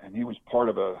Miami, and he was part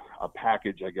of a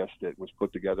package, I guess, that was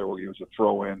put together where he was a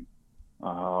throw-in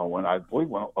when I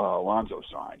believe Alonzo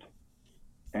signed.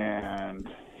 And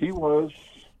he was,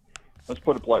 let's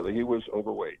put it politely, he was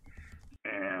overweight.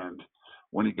 And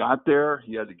when he got there,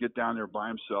 he had to get down there by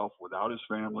himself without his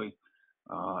family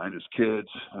and his kids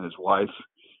and his wife,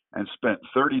 and spent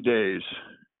 30 days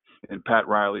in Pat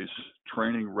Riley's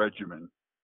training regimen,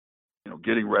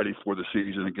 getting ready for the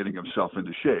season and getting himself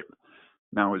into shape.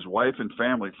 Now his wife and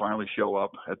family finally show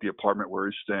up at the apartment where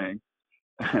he's staying,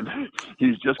 and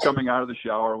he's just coming out of the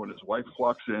shower when his wife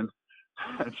walks in,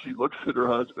 and she looks at her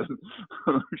husband,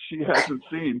 who she hasn't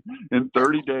seen in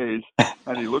 30 days,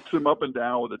 and he looks him up and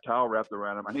down with a towel wrapped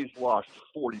around him, and he's lost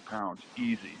 40 pounds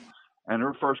easy. And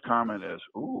her first comment is,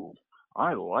 "Ooh,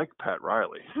 I like Pat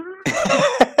Riley." So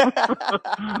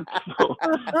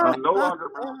I'm no longer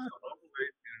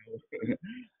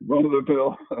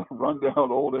run-of-the-mill,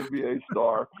 run-down old NBA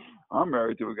star. I'm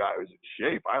married to a guy who's in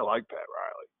shape. I like Pat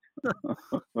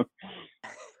Riley.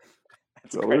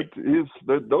 So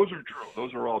those are true.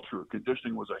 Those are all true.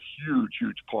 Conditioning was a huge,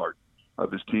 huge part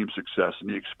of his team's success,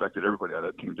 and he expected everybody on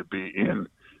that team to be in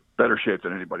better shape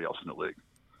than anybody else in the league.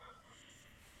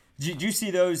 Do you see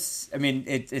those? I mean,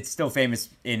 it's still famous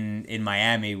in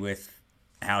Miami with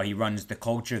how he runs the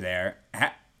culture there.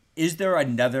 Is there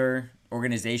another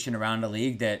organization around the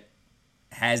league that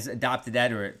has adopted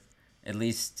that, or at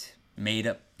least made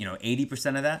up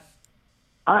 80% of that?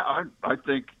 I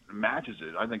think matches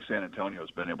it. I think San Antonio has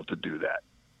been able to do that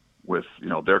with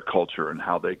their culture and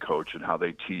how they coach and how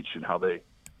they teach and how they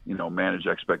manage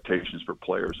expectations for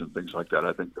players and things like that.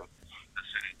 I think that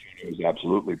San Antonio has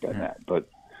absolutely been that. But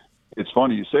it's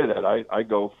funny you say that. I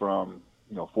go from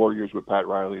 4 years with Pat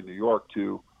Riley in New York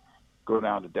to go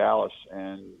down to Dallas,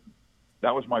 and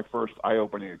that was my first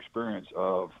eye-opening experience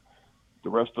of the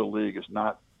rest of the league is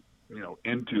not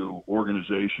into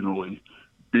organizationally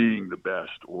being the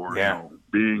best or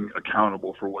being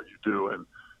accountable for what you do. And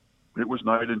it was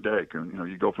night and day. And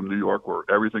you go from New York where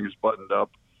everything is buttoned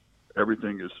up,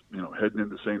 everything is heading in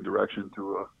the same direction,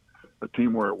 to a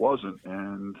team where it wasn't,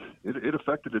 and it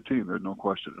affected the team. There's no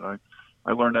question.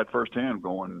 I learned that firsthand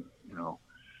going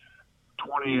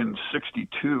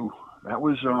 20-62. That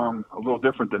was a little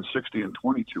different than 60-22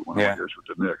 when I was years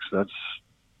with the Knicks.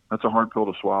 That's a hard pill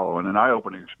to swallow and an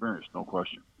eye-opening experience, no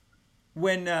question.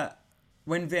 When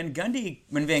Van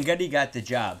Gundy got the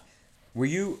job, were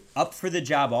you up for the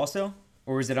job also,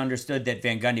 or was it understood that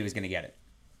Van Gundy was going to get it?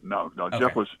 No. Okay.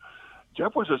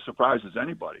 Jeff was as surprised as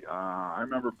anybody. I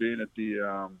remember being at it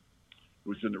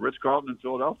was in the Ritz-Carlton in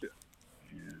Philadelphia,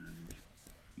 and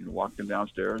walking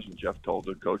downstairs, and Jeff told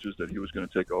the coaches that he was going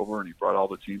to take over, and he brought all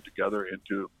the team together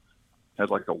had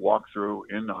like a walkthrough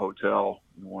in the hotel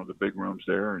in one of the big rooms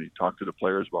there, and he talked to the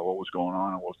players about what was going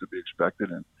on and what was to be expected,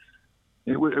 and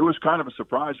it was kind of a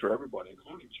surprise for everybody,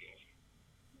 including Jeff.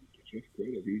 Jeff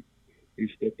credit, he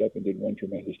stepped up and did one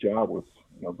tremendous job with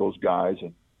those guys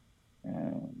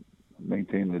and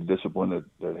maintained the discipline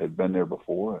that had been there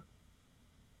before.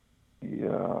 He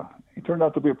turned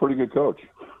out to be a pretty good coach.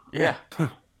 Yeah.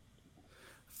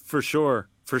 For sure.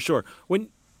 When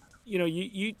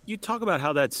you talk about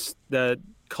how that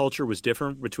culture was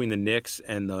different between the Knicks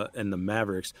and the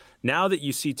Mavericks. Now that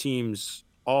you see teams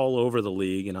all over the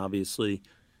league, and obviously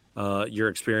your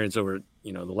experience over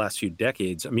the last few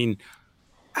decades, I mean,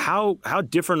 how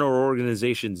different are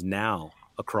organizations now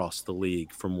across the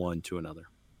league from one to another?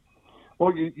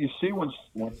 Well, you see when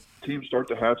teams start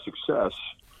to have success,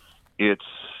 it's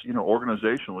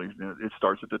organizationally it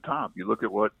starts at the top. You look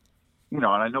at what and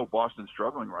I know Boston's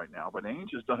struggling right now, but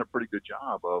Ainge has done a pretty good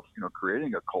job of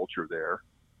creating a culture there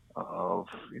of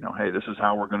hey, this is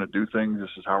how we're going to do things, this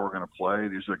is how we're going to play,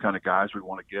 these are the kind of guys we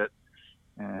want to get.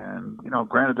 And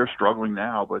granted they're struggling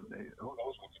now, but who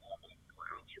knows what's going to happen in the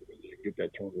playoffs or get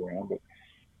that turned around. But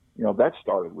that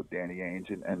started with Danny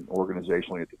Ainge and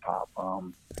organizationally at the top.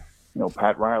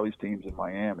 Pat Riley's teams in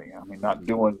Miami, I mean, not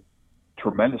doing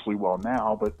tremendously well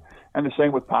now, and the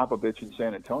same with Popovich in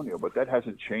San Antonio, but that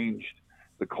hasn't changed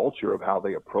the culture of how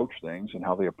they approach things and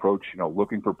how they approach,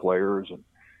 looking for players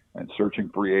and searching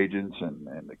free agents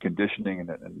and the conditioning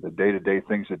and the day-to-day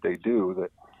things that they do.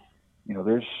 That,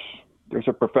 there's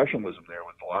a professionalism there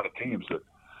with a lot of teams that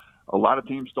a lot of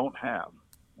teams don't have,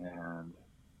 and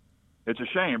it's a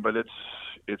shame, but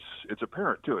it's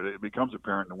apparent too. It becomes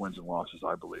apparent in the wins and losses,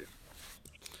 I believe.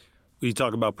 You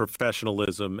talk about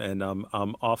professionalism, and I'm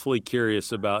awfully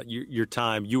curious about your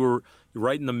time. You were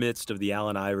right in the midst of the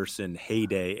Allen Iverson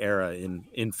heyday era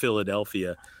in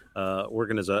Philadelphia,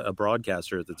 working as a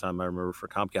broadcaster at the time, I remember, for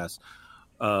Comcast.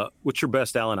 What's your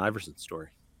best Allen Iverson story?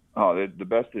 Oh, the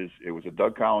best is it was a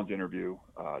Doug Collins interview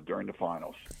during the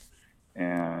finals.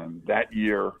 And that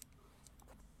year,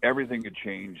 everything had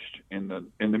changed in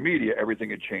the media. Everything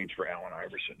had changed for Allen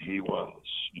Iverson. He was,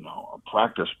 a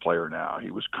practice player now. He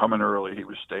was coming early. He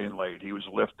was staying late. He was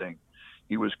lifting.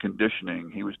 He was conditioning.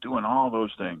 He was doing all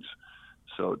those things.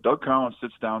 So Doug Collins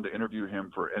sits down to interview him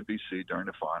for NBC during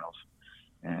the finals.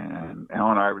 And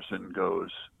Allen Iverson goes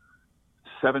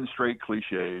 7 straight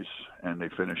cliches, and they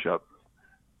finish up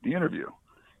the interview.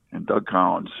 And Doug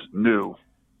Collins knew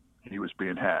he was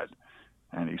being had.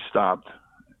 And he stopped,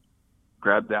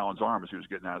 grabbed Allen's arm as he was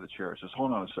getting out of the chair. He says,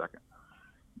 "Hold on a second."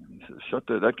 And he says, "Shut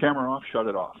that camera off, shut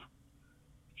it off.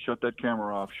 Shut that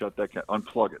camera off,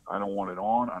 unplug it. I don't want it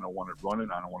on, I don't want it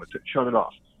running, I don't want it shut it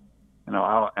off." And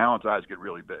now Allen's eyes get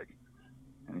really big.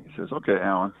 And he says, "Okay,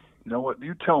 Allen, you know what?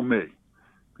 You tell me,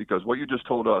 because what you just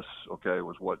told us, okay,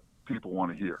 was what people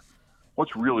want to hear.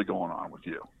 What's really going on with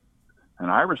you?" And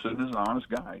Iverson is an honest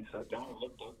guy. He sat down and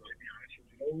looked Doug right here. And he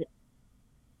said, "You know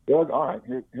what, Doug, all right,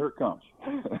 here it comes."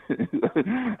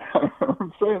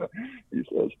 I'm saying it. He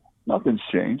says, "Nothing's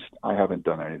changed. I haven't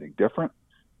done anything different.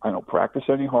 I don't practice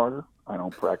any harder. I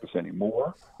don't practice any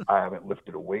more. I haven't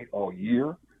lifted a weight all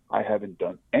year. I haven't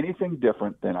done anything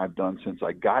different than I've done since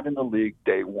I got in the league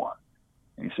day one."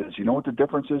 And he says, "You know what the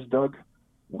difference is, Doug?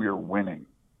 We're winning."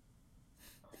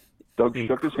 Doug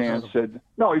shook his hand, said,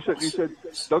 Doug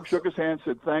shook his hand,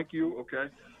 said, "Thank you." Okay.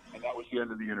 And that was the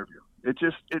end of the interview.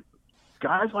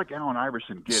 Guys like Allen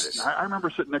Iverson get it. I remember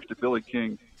sitting next to Billy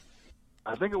King.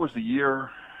 I think it was the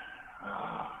year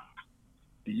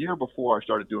before I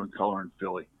started doing color in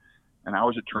Philly, and I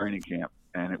was at training camp,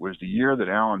 and it was the year that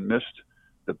Allen missed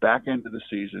the back end of the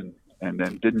season and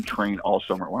then didn't train all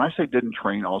summer. When I say didn't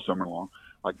train all summer long,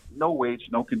 like no weights,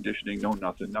 no conditioning, no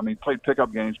nothing. I mean, played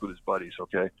pickup games with his buddies.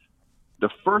 Okay, the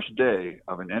first day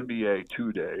of an NBA 2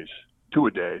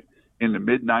 a day in the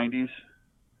mid '90s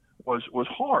was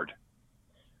hard.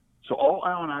 So all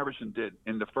Allen Iverson did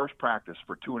in the first practice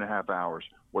for 2.5 hours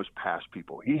was pass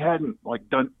people. He hadn't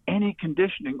done any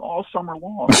conditioning all summer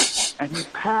long, and he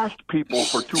passed people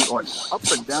for up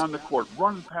and down the court,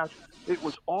 running past. It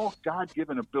was all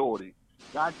God-given ability,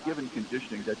 God-given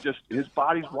conditioning that just his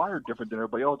body's wired different than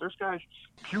everybody else. There's guys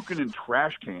puking in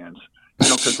trash cans,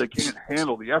 because they can't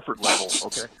handle the effort level.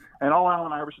 Okay, and all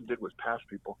Allen Iverson did was pass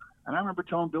people. And I remember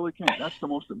telling Billy King, that's the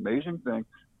most amazing thing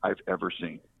I've ever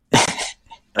seen.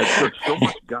 There's so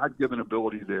much God-given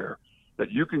ability there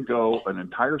that you can go an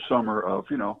entire summer of,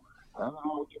 I don't know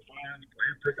what you're playing,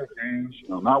 pickup games,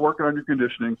 not working on your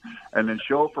conditioning, and then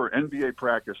show up for NBA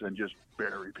practice and just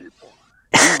bury people.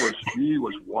 He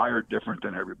was wired different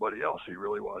than everybody else. He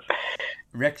really was.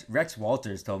 Rex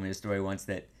Walters told me a story once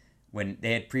that when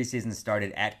they had preseason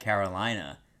started at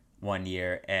Carolina one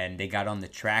year and they got on the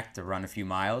track to run a few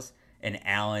miles, and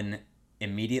Allen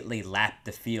immediately lapped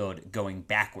the field going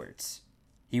backwards.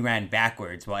 He ran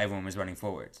backwards while everyone was running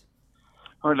forwards.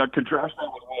 All right, now contrast that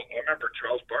with I remember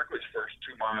Charles Barkley's first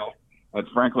 2 mile at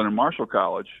Franklin and Marshall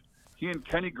College. He and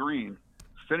Kenny Green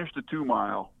finished the 2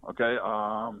 mile. Okay,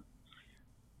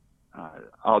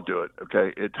 I'll do it.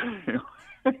 Okay,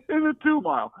 in the 2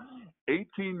 mile,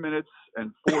 18 minutes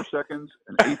and 4 seconds,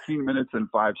 and 18 minutes and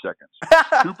 5 seconds.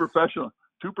 Two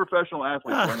professional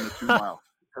athletes running the 2 mile.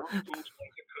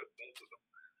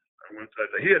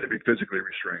 He had to be physically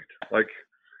restrained.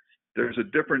 There's a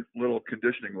different little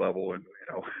conditioning level, and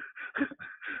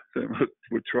than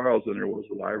with Charles than there was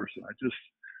with Iverson.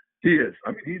 He is.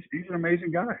 I mean, he's an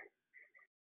amazing guy.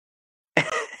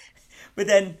 But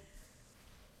then,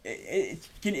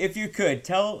 if you could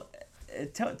tell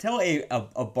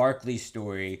a Barkley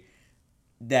story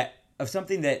of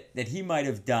something that he might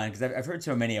have done, because I've heard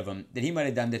so many of them that he might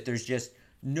have done that there's just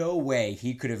no way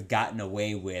he could have gotten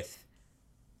away with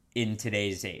in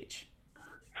today's age.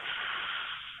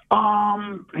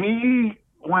 He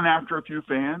went after a few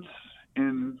fans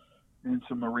in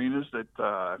some arenas that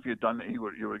if he had done that, he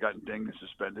would have gotten dinged and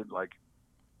suspended.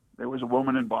 There was a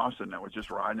woman in Boston that was just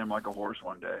riding him like a horse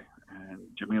one day, and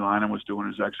Jimmy Lynam was doing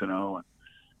his X and O,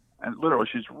 and literally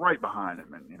she's right behind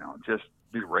him, and just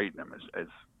berating him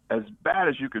as bad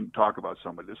as you can talk about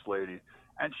somebody. This lady,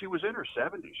 and she was in her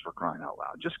 70s, for crying out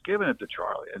loud, just giving it to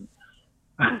Charlie. And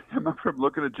I remember him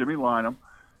looking at Jimmy Lynam,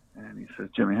 and he says,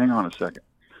 "Jimmy, hang on a second."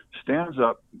 Stands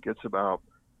up, gets about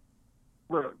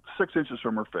 6 inches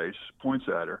from her face, points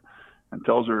at her, and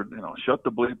tells her, "Shut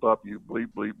the bleep up, you bleep,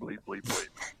 bleep, bleep, bleep, bleep."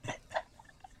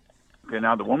 Okay,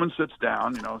 now the woman sits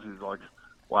down, she's like,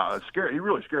 wow, that's scary. He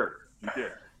really scared her. He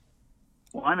did.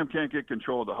 Lynam can't get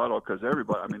control of the huddle because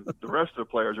the rest of the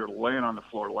players are laying on the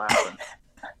floor laughing.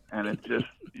 And it just,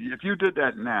 if you did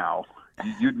that now,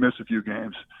 you'd miss a few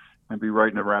games and be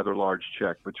writing a rather large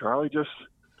check. But Charlie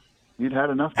he'd had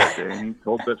enough that day, and he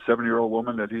told that 70-year-old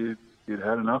woman that he'd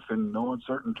had enough in no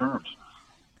uncertain terms.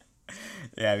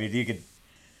 Yeah, I mean, we could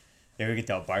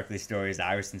tell Barkley stories,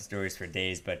 Iverson stories for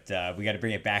days, but we got to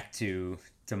bring it back to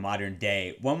modern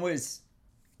day. One was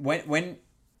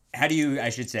how do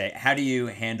you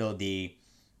handle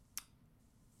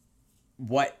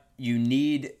what you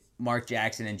need Mark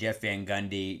Jackson and Jeff Van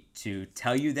Gundy to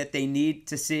tell you that they need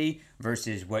to see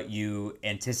versus what you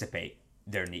anticipate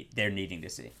they're needing to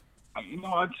see?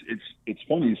 It's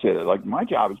funny you say that. My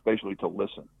job is basically to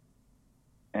listen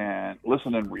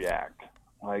and react.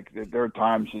 There are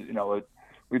times,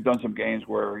 we've done some games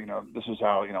where, this is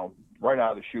how, right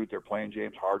out of the chute, they're playing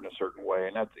James Harden a certain way,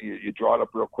 and that's, you draw it up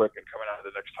real quick, and coming out of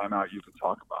the next time out, you can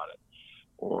talk about it.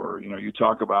 Or, you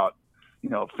talk about,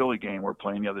 Philly game we're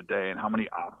playing the other day and how many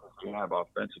options you have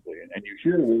offensively. And you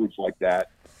hear words like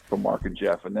that from Mark and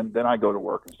Jeff, and then I go to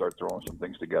work and start throwing some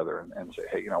things together and say,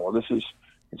 hey,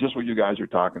 it's just what you guys are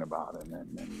talking about.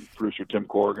 And producer Tim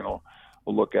Corrigan will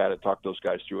look at it, talk those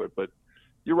guys through it. But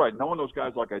you're right. Knowing those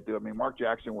guys like I do. I mean, Mark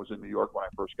Jackson was in New York when I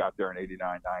first got there in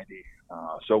 89, 90.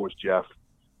 So was Jeff.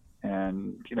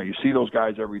 And, you see those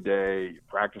guys every day. You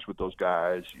practice with those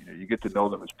guys. You get to know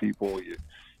them as people. You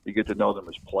get to know them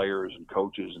as players and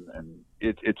coaches. And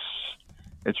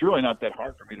it's really not that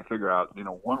hard for me to figure out,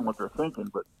 one, what they're thinking.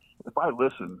 But if I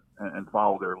listen and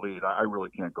follow their lead, I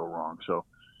really can't go wrong. So,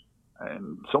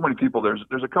 and so many people, there's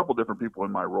a couple different people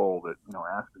in my role that,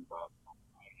 ask me about.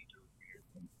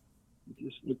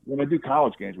 When I do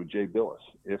college games with Jay Billis,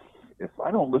 if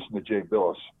I don't listen to Jay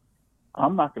Billis,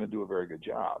 I'm not going to do a very good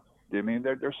job. I mean,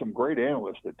 there's some great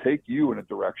analysts that take you in a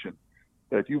direction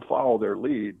that if you follow their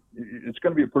lead, it's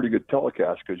going to be a pretty good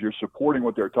telecast because you're supporting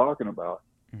what they're talking about,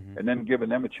 and then giving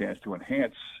them a chance to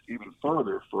enhance even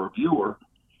further for a viewer,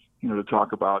 to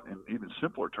talk about in even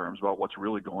simpler terms about what's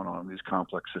really going on in these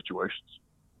complex situations.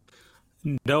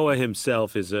 Noah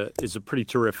himself is a pretty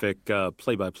terrific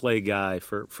play-by-play guy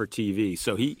for TV,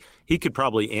 so he could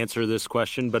probably answer this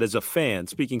question. But as a fan,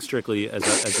 speaking strictly as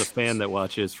a fan that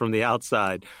watches from the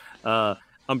outside,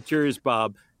 I'm curious,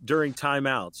 Bob. During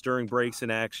timeouts, during breaks in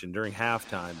action, during half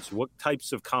times, what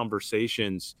types of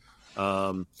conversations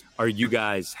are you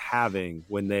guys having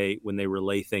when they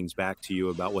relay things back to you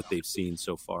about what they've seen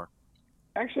so far?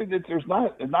 Actually, there's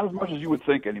not as much as you would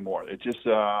think anymore. It just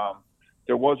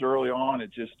there was early on.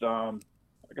 It just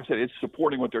like I said, it's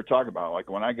supporting what they're talking about. Like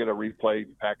when I get a replay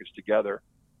package together,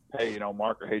 hey,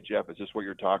 Mark, or hey, Jeff, is this what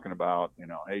you're talking about?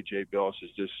 Hey, Jay Billis, is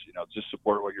this just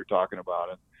support what you're talking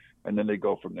about, and then they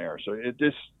go from there. So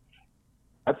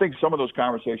I think some of those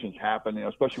conversations happen,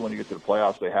 especially when you get to the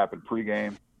playoffs. They happen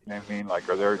pregame. You know what I mean? Like,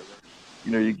 are there,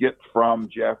 you get from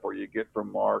Jeff, or you get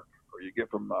from Mark, or you get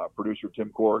from producer Tim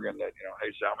Corrigan that,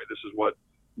 hey, Salmi, this is what,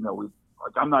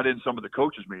 I'm not in some of the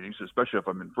coaches' meetings, especially if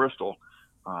I'm in Bristol.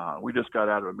 We just got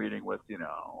out of a meeting with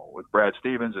Brad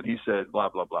Stevens, and he said blah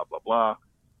blah blah blah blah.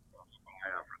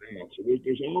 So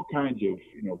there's all kinds of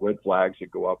red flags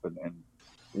that go up and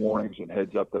warnings and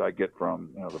heads up that I get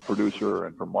from the producer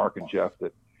and from Mark and Jeff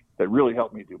that really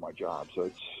help me do my job. So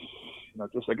it's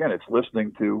just again, it's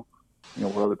listening to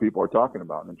what other people are talking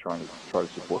about and then trying to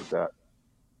support that.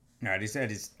 All right, he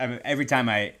said every time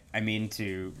I mean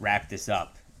to wrap this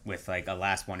up with like a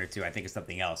last one or two, I think it's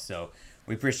something else. So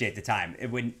we appreciate the time.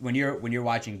 When you're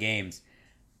watching games,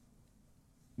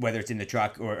 whether it's in the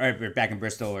truck or back in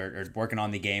Bristol or working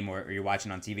on the game or you're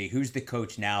watching on TV, who's the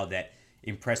coach now that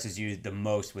impresses you the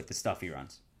most with the stuff he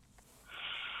runs?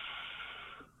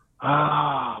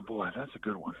 Boy, that's a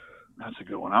good one.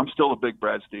 I'm still a big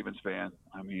Brad Stevens fan.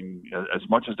 I mean, as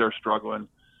much as they're struggling,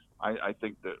 I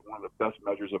think that one of the best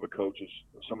measures of a coach is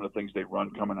some of the things they run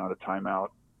coming out of timeout.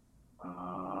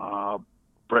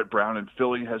 Brett Brown in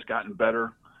Philly has gotten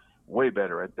better, way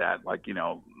better at that. Like,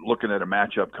 looking at a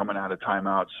matchup coming out of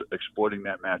timeouts, exploiting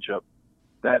that matchup.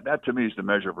 That to me is the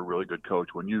measure of a really good coach.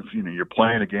 When you're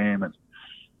playing a game and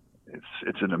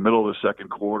it's in the middle of the second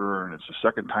quarter and it's the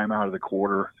second timeout of the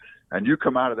quarter, and you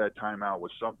come out of that timeout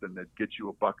with something that gets you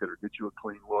a bucket or gets you a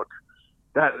clean look,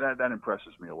 that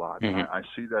impresses me a lot. Mm-hmm. I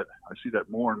see that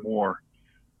more and more,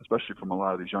 especially from a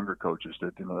lot of these younger coaches.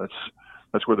 That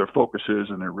that's where their focus is,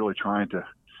 and they're really trying to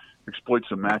exploit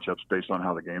some matchups based on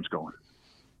how the game's going.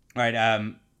 All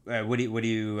right.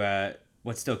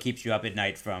 What still keeps you up at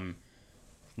night from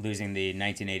losing the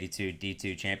 1982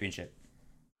 D2 championship?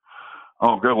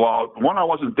 Oh, good. Well, one, I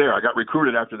wasn't there. I got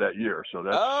recruited after that year, so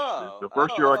that's the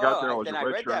first year I got there. I was a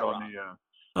redshirt on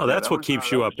the. That's what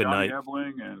keeps you up at night.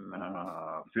 Ebling and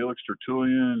Felix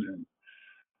Tertullian and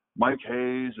Mike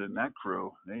Hayes and that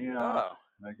crew.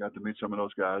 I got to meet some of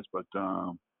those guys, but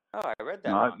I read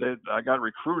that. I got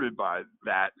recruited by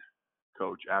that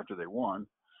coach after they won,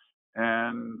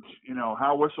 and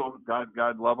Hal Whistle,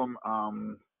 God love him.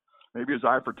 Maybe his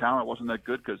eye for talent wasn't that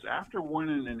good because after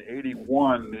winning in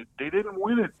 '81, they didn't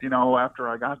win it. After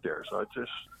I got there, so it's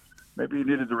just maybe he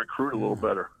needed to recruit a little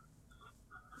better.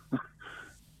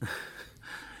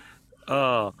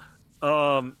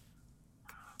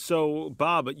 So,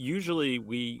 Bob, usually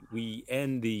we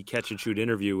end the catch and shoot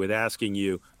interview with asking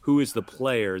you who is the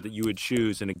player that you would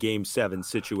choose in a Game 7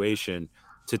 situation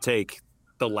to take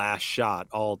the last shot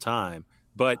all time.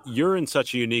 But you're in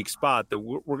such a unique spot that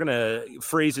we're going to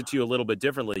phrase it to you a little bit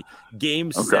differently.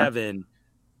 Game 7,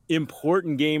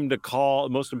 important game to call,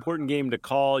 most important game to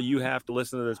call. You have to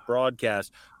listen to this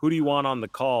broadcast. Who do you want on the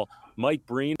call, Mike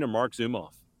Breen or Mark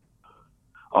Zumoff?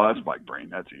 Oh, that's Mike Breen.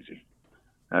 That's easy.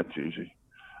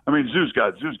 I mean, Zoo's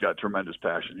got tremendous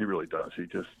passion. He really does. He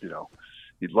just,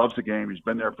 he loves the game. He's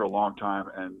been there for a long time.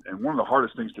 And one of the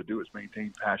hardest things to do is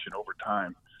maintain passion over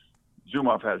time.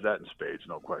 Zumoff has that in spades,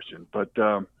 no question. But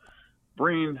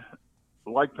Breen,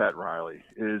 like Pat Riley,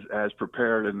 is as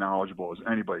prepared and knowledgeable as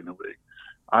anybody in the league.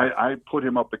 I put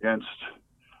him up against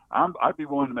I'd be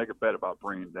willing to make a bet about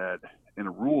Breen that in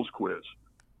a rules quiz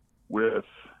with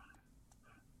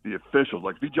the officials,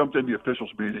 like if he jumped in the officials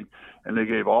meeting and they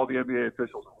gave all the NBA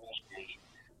officials a rules quiz,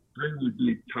 Breen would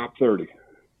be top 30.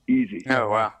 Easy. Oh,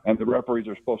 wow. And the referees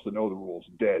are supposed to know the rules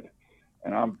dead.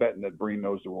 And I'm betting that Breen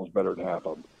knows the rules better than half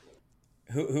of them.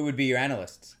 Who would be your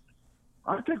analysts?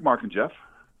 I'd take Mark and Jeff.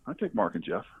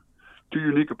 Two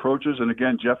unique approaches. And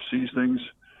again, Jeff sees things,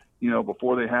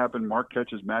 before they happen. Mark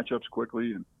catches matchups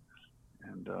quickly.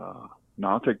 And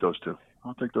I'll take those two.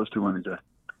 I'll take those two any day.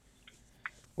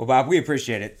 Well, Bob, we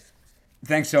appreciate it.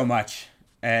 Thanks so much.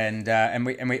 And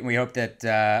we hope that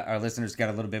our listeners got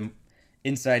a little bit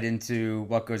insight into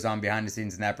what goes on behind the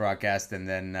scenes in that broadcast and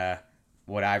then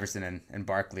what Iverson and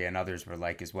Barkley and others were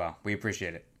like as well. We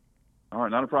appreciate it. All right,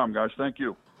 not a problem, guys. Thank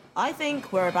you. I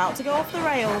think we're about to go off the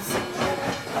rails.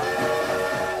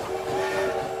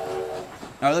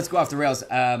 All right, let's go off the rails.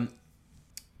 I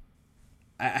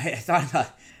thought about,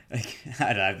 like,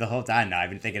 I don't know, the whole time now I've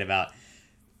been thinking about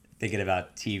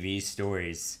TV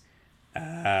stories.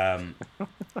 I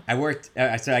worked,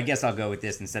 so I guess I'll go with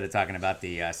this instead of talking about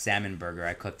the salmon burger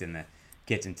I cooked in the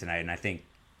kitchen tonight, and I think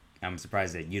I'm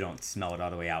surprised that you don't smell it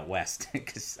all the way out west,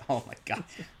 because, oh my God,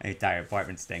 my entire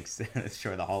apartment stinks. I'm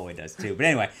sure the hallway does too. But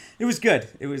anyway, it was good.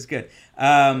 It was good.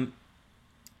 A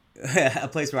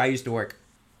place where I used to work,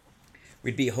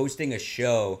 we'd be hosting a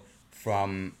show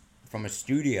from a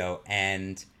studio,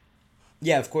 and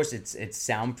yeah, of course it's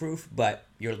soundproof, but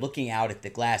you're looking out at the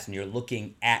glass and you're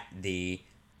looking at the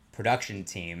production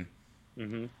team.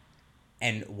 Mm-hmm.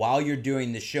 And while you're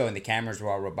doing the show, and the cameras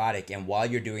were all robotic, and while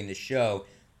you're doing the show,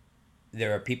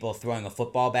 there are people throwing a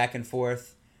football back and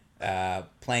forth,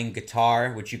 playing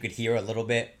guitar, which you could hear a little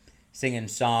bit, singing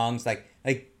songs, like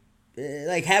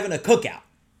having a cookout,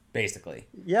 basically.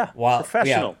 Yeah,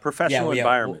 professional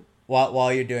environment.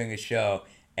 While you're doing a show,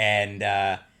 and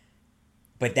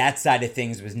but that side of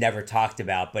things was never talked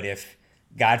about. But if,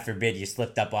 God forbid, you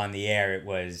slipped up on the air, it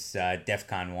was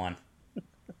DEFCON 1.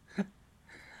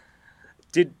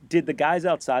 Did the guys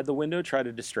outside the window try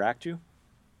to distract you?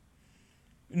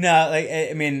 No, like,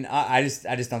 I mean, I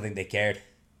just don't think they cared.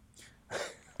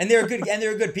 And they were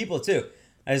good people too.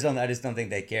 I just don't think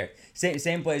they cared.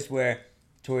 Same place where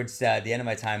towards the end of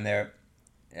my time there,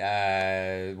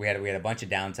 we had a bunch of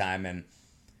downtime, and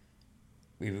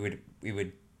we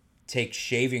would take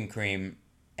shaving cream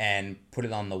and put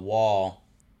it on the wall,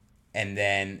 and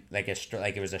then like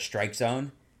it was a strike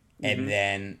zone, and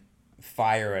then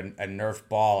fire a Nerf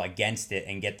ball against it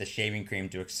and get the shaving cream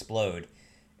to explode.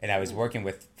 And I was working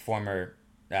with former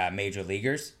major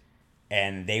leaguers,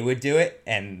 and they would do it,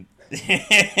 and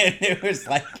it was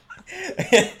like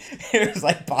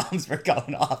bombs were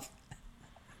going off.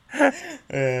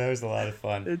 It was a lot of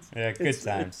fun. Good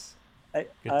times. I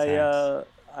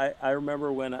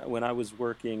remember when I was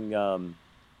working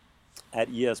at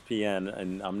ESPN,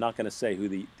 and I'm not going to say who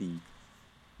the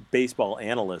baseball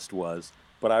analyst was,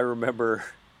 but I remember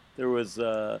there was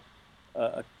a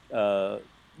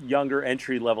younger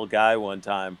entry-level guy one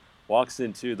time walks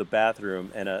into the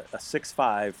bathroom, and a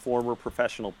 6'5" former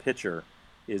professional pitcher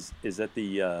is at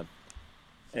the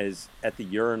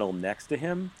urinal next to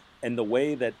him. And the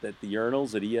way that the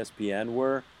urinals at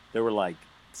ESPN they were like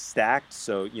stacked,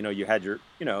 so you had your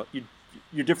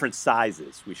different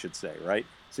sizes, we should say, right?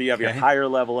 So you have your higher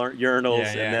level urinals,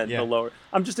 and then the lower.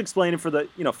 I'm just explaining for the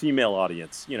female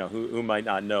audience, who might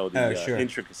not know the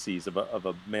intricacies of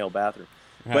a male bathroom.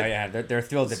 They're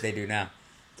thrilled that they do now.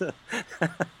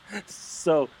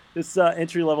 So this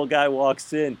entry-level guy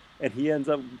walks in, and he ends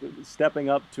up stepping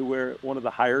up to where one of the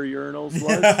higher urinals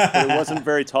was. But it wasn't a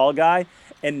very tall guy.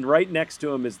 And right next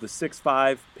to him is the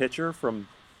 6'5" pitcher from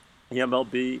the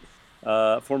MLB,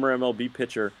 former MLB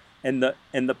pitcher. And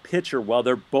the pitcher, while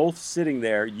they're both sitting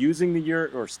there using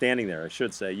standing there, I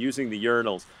should say, using the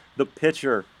urinals, the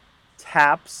pitcher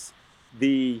taps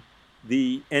the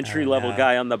entry-level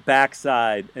guy on the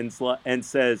backside and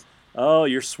says, "Oh,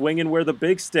 you're swinging where the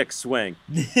big sticks swing,"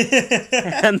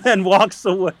 and then walks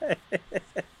away.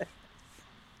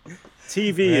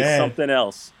 TV is something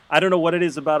else. I don't know what it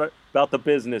is about the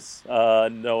business,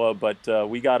 Noah, but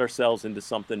we got ourselves into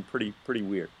something pretty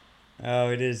weird. Oh,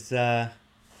 it is.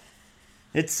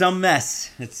 It's some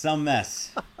mess. It's some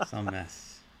mess. Some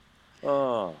mess.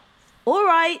 Oh. All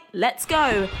right, let's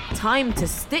go. Time to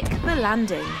stick the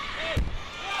landing.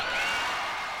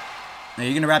 Now,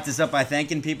 you're going to wrap this up by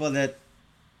thanking people that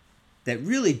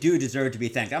really do deserve to be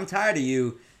thanked. I'm tired of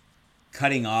you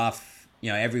cutting off,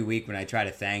 every week when I try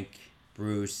to thank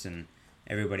Bruce and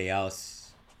everybody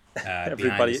else.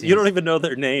 Everybody. You don't even know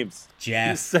their names.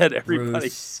 Jeff, you said everybody.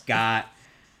 Bruce, Scott,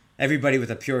 everybody with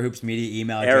a Pure Hoops Media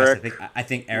email address. Eric, I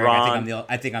think Eric. Ron.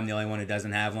 I think I'm the only one who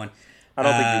doesn't have one. I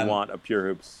don't think you want a Pure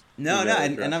Hoops. No,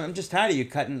 and I'm just tired of you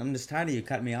cutting. I'm just tired of you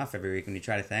cutting me off every week when you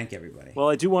try to thank everybody. Well,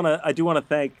 I do want to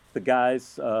thank the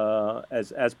guys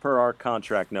as per our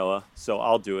contract, Noah. So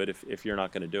I'll do it if you're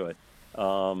not going to do it.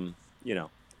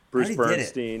 Bruce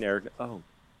Bernstein, Eric. Oh,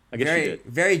 I guess you did.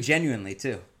 Very genuinely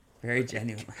too. Very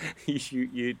genuinely.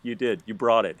 you did. You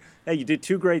brought it. Hey, you did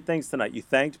two great things tonight. You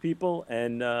thanked people,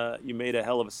 and you made a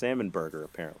hell of a salmon burger,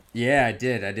 apparently. Yeah, I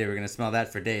did. We're gonna smell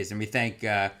that for days, and we thank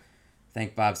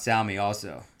Bob Salmi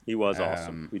also. He was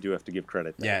awesome. We do have to give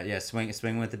credit there. Yeah.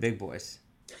 Swing with the big boys.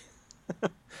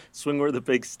 Swing where the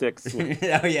big sticks swing.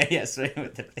 Oh yeah. Swing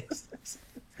with the big sticks.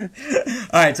 All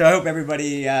right. So I hope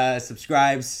everybody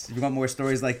subscribes. If you want more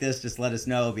stories like this, just let us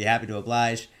know. We'll be happy to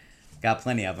oblige. Got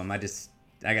plenty of them. I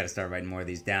got to start writing more of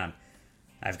these down.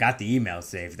 I've got the email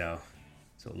saved, though,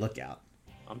 so look out.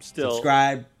 I'm still...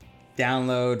 Subscribe,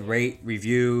 download, rate,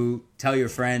 review, tell your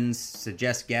friends,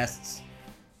 suggest guests,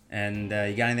 and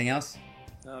you got anything else?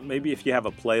 Maybe if you have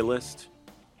a playlist,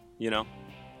 The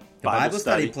Bible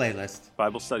study playlist.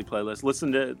 Bible study playlist.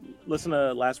 Listen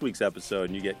to last week's episode,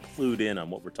 and you get clued in on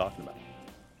what we're talking about.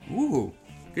 Ooh,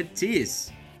 good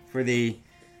tease for the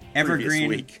evergreen.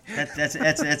 Week. That's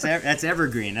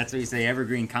evergreen. That's what you say.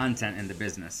 Evergreen content in the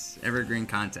business. Evergreen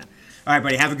content. All right,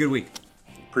 buddy. Have a good week.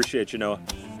 Appreciate you, Noah.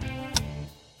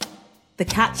 The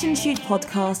Catch and Shoot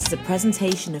podcast is a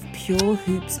presentation of Pure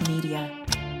Hoops Media.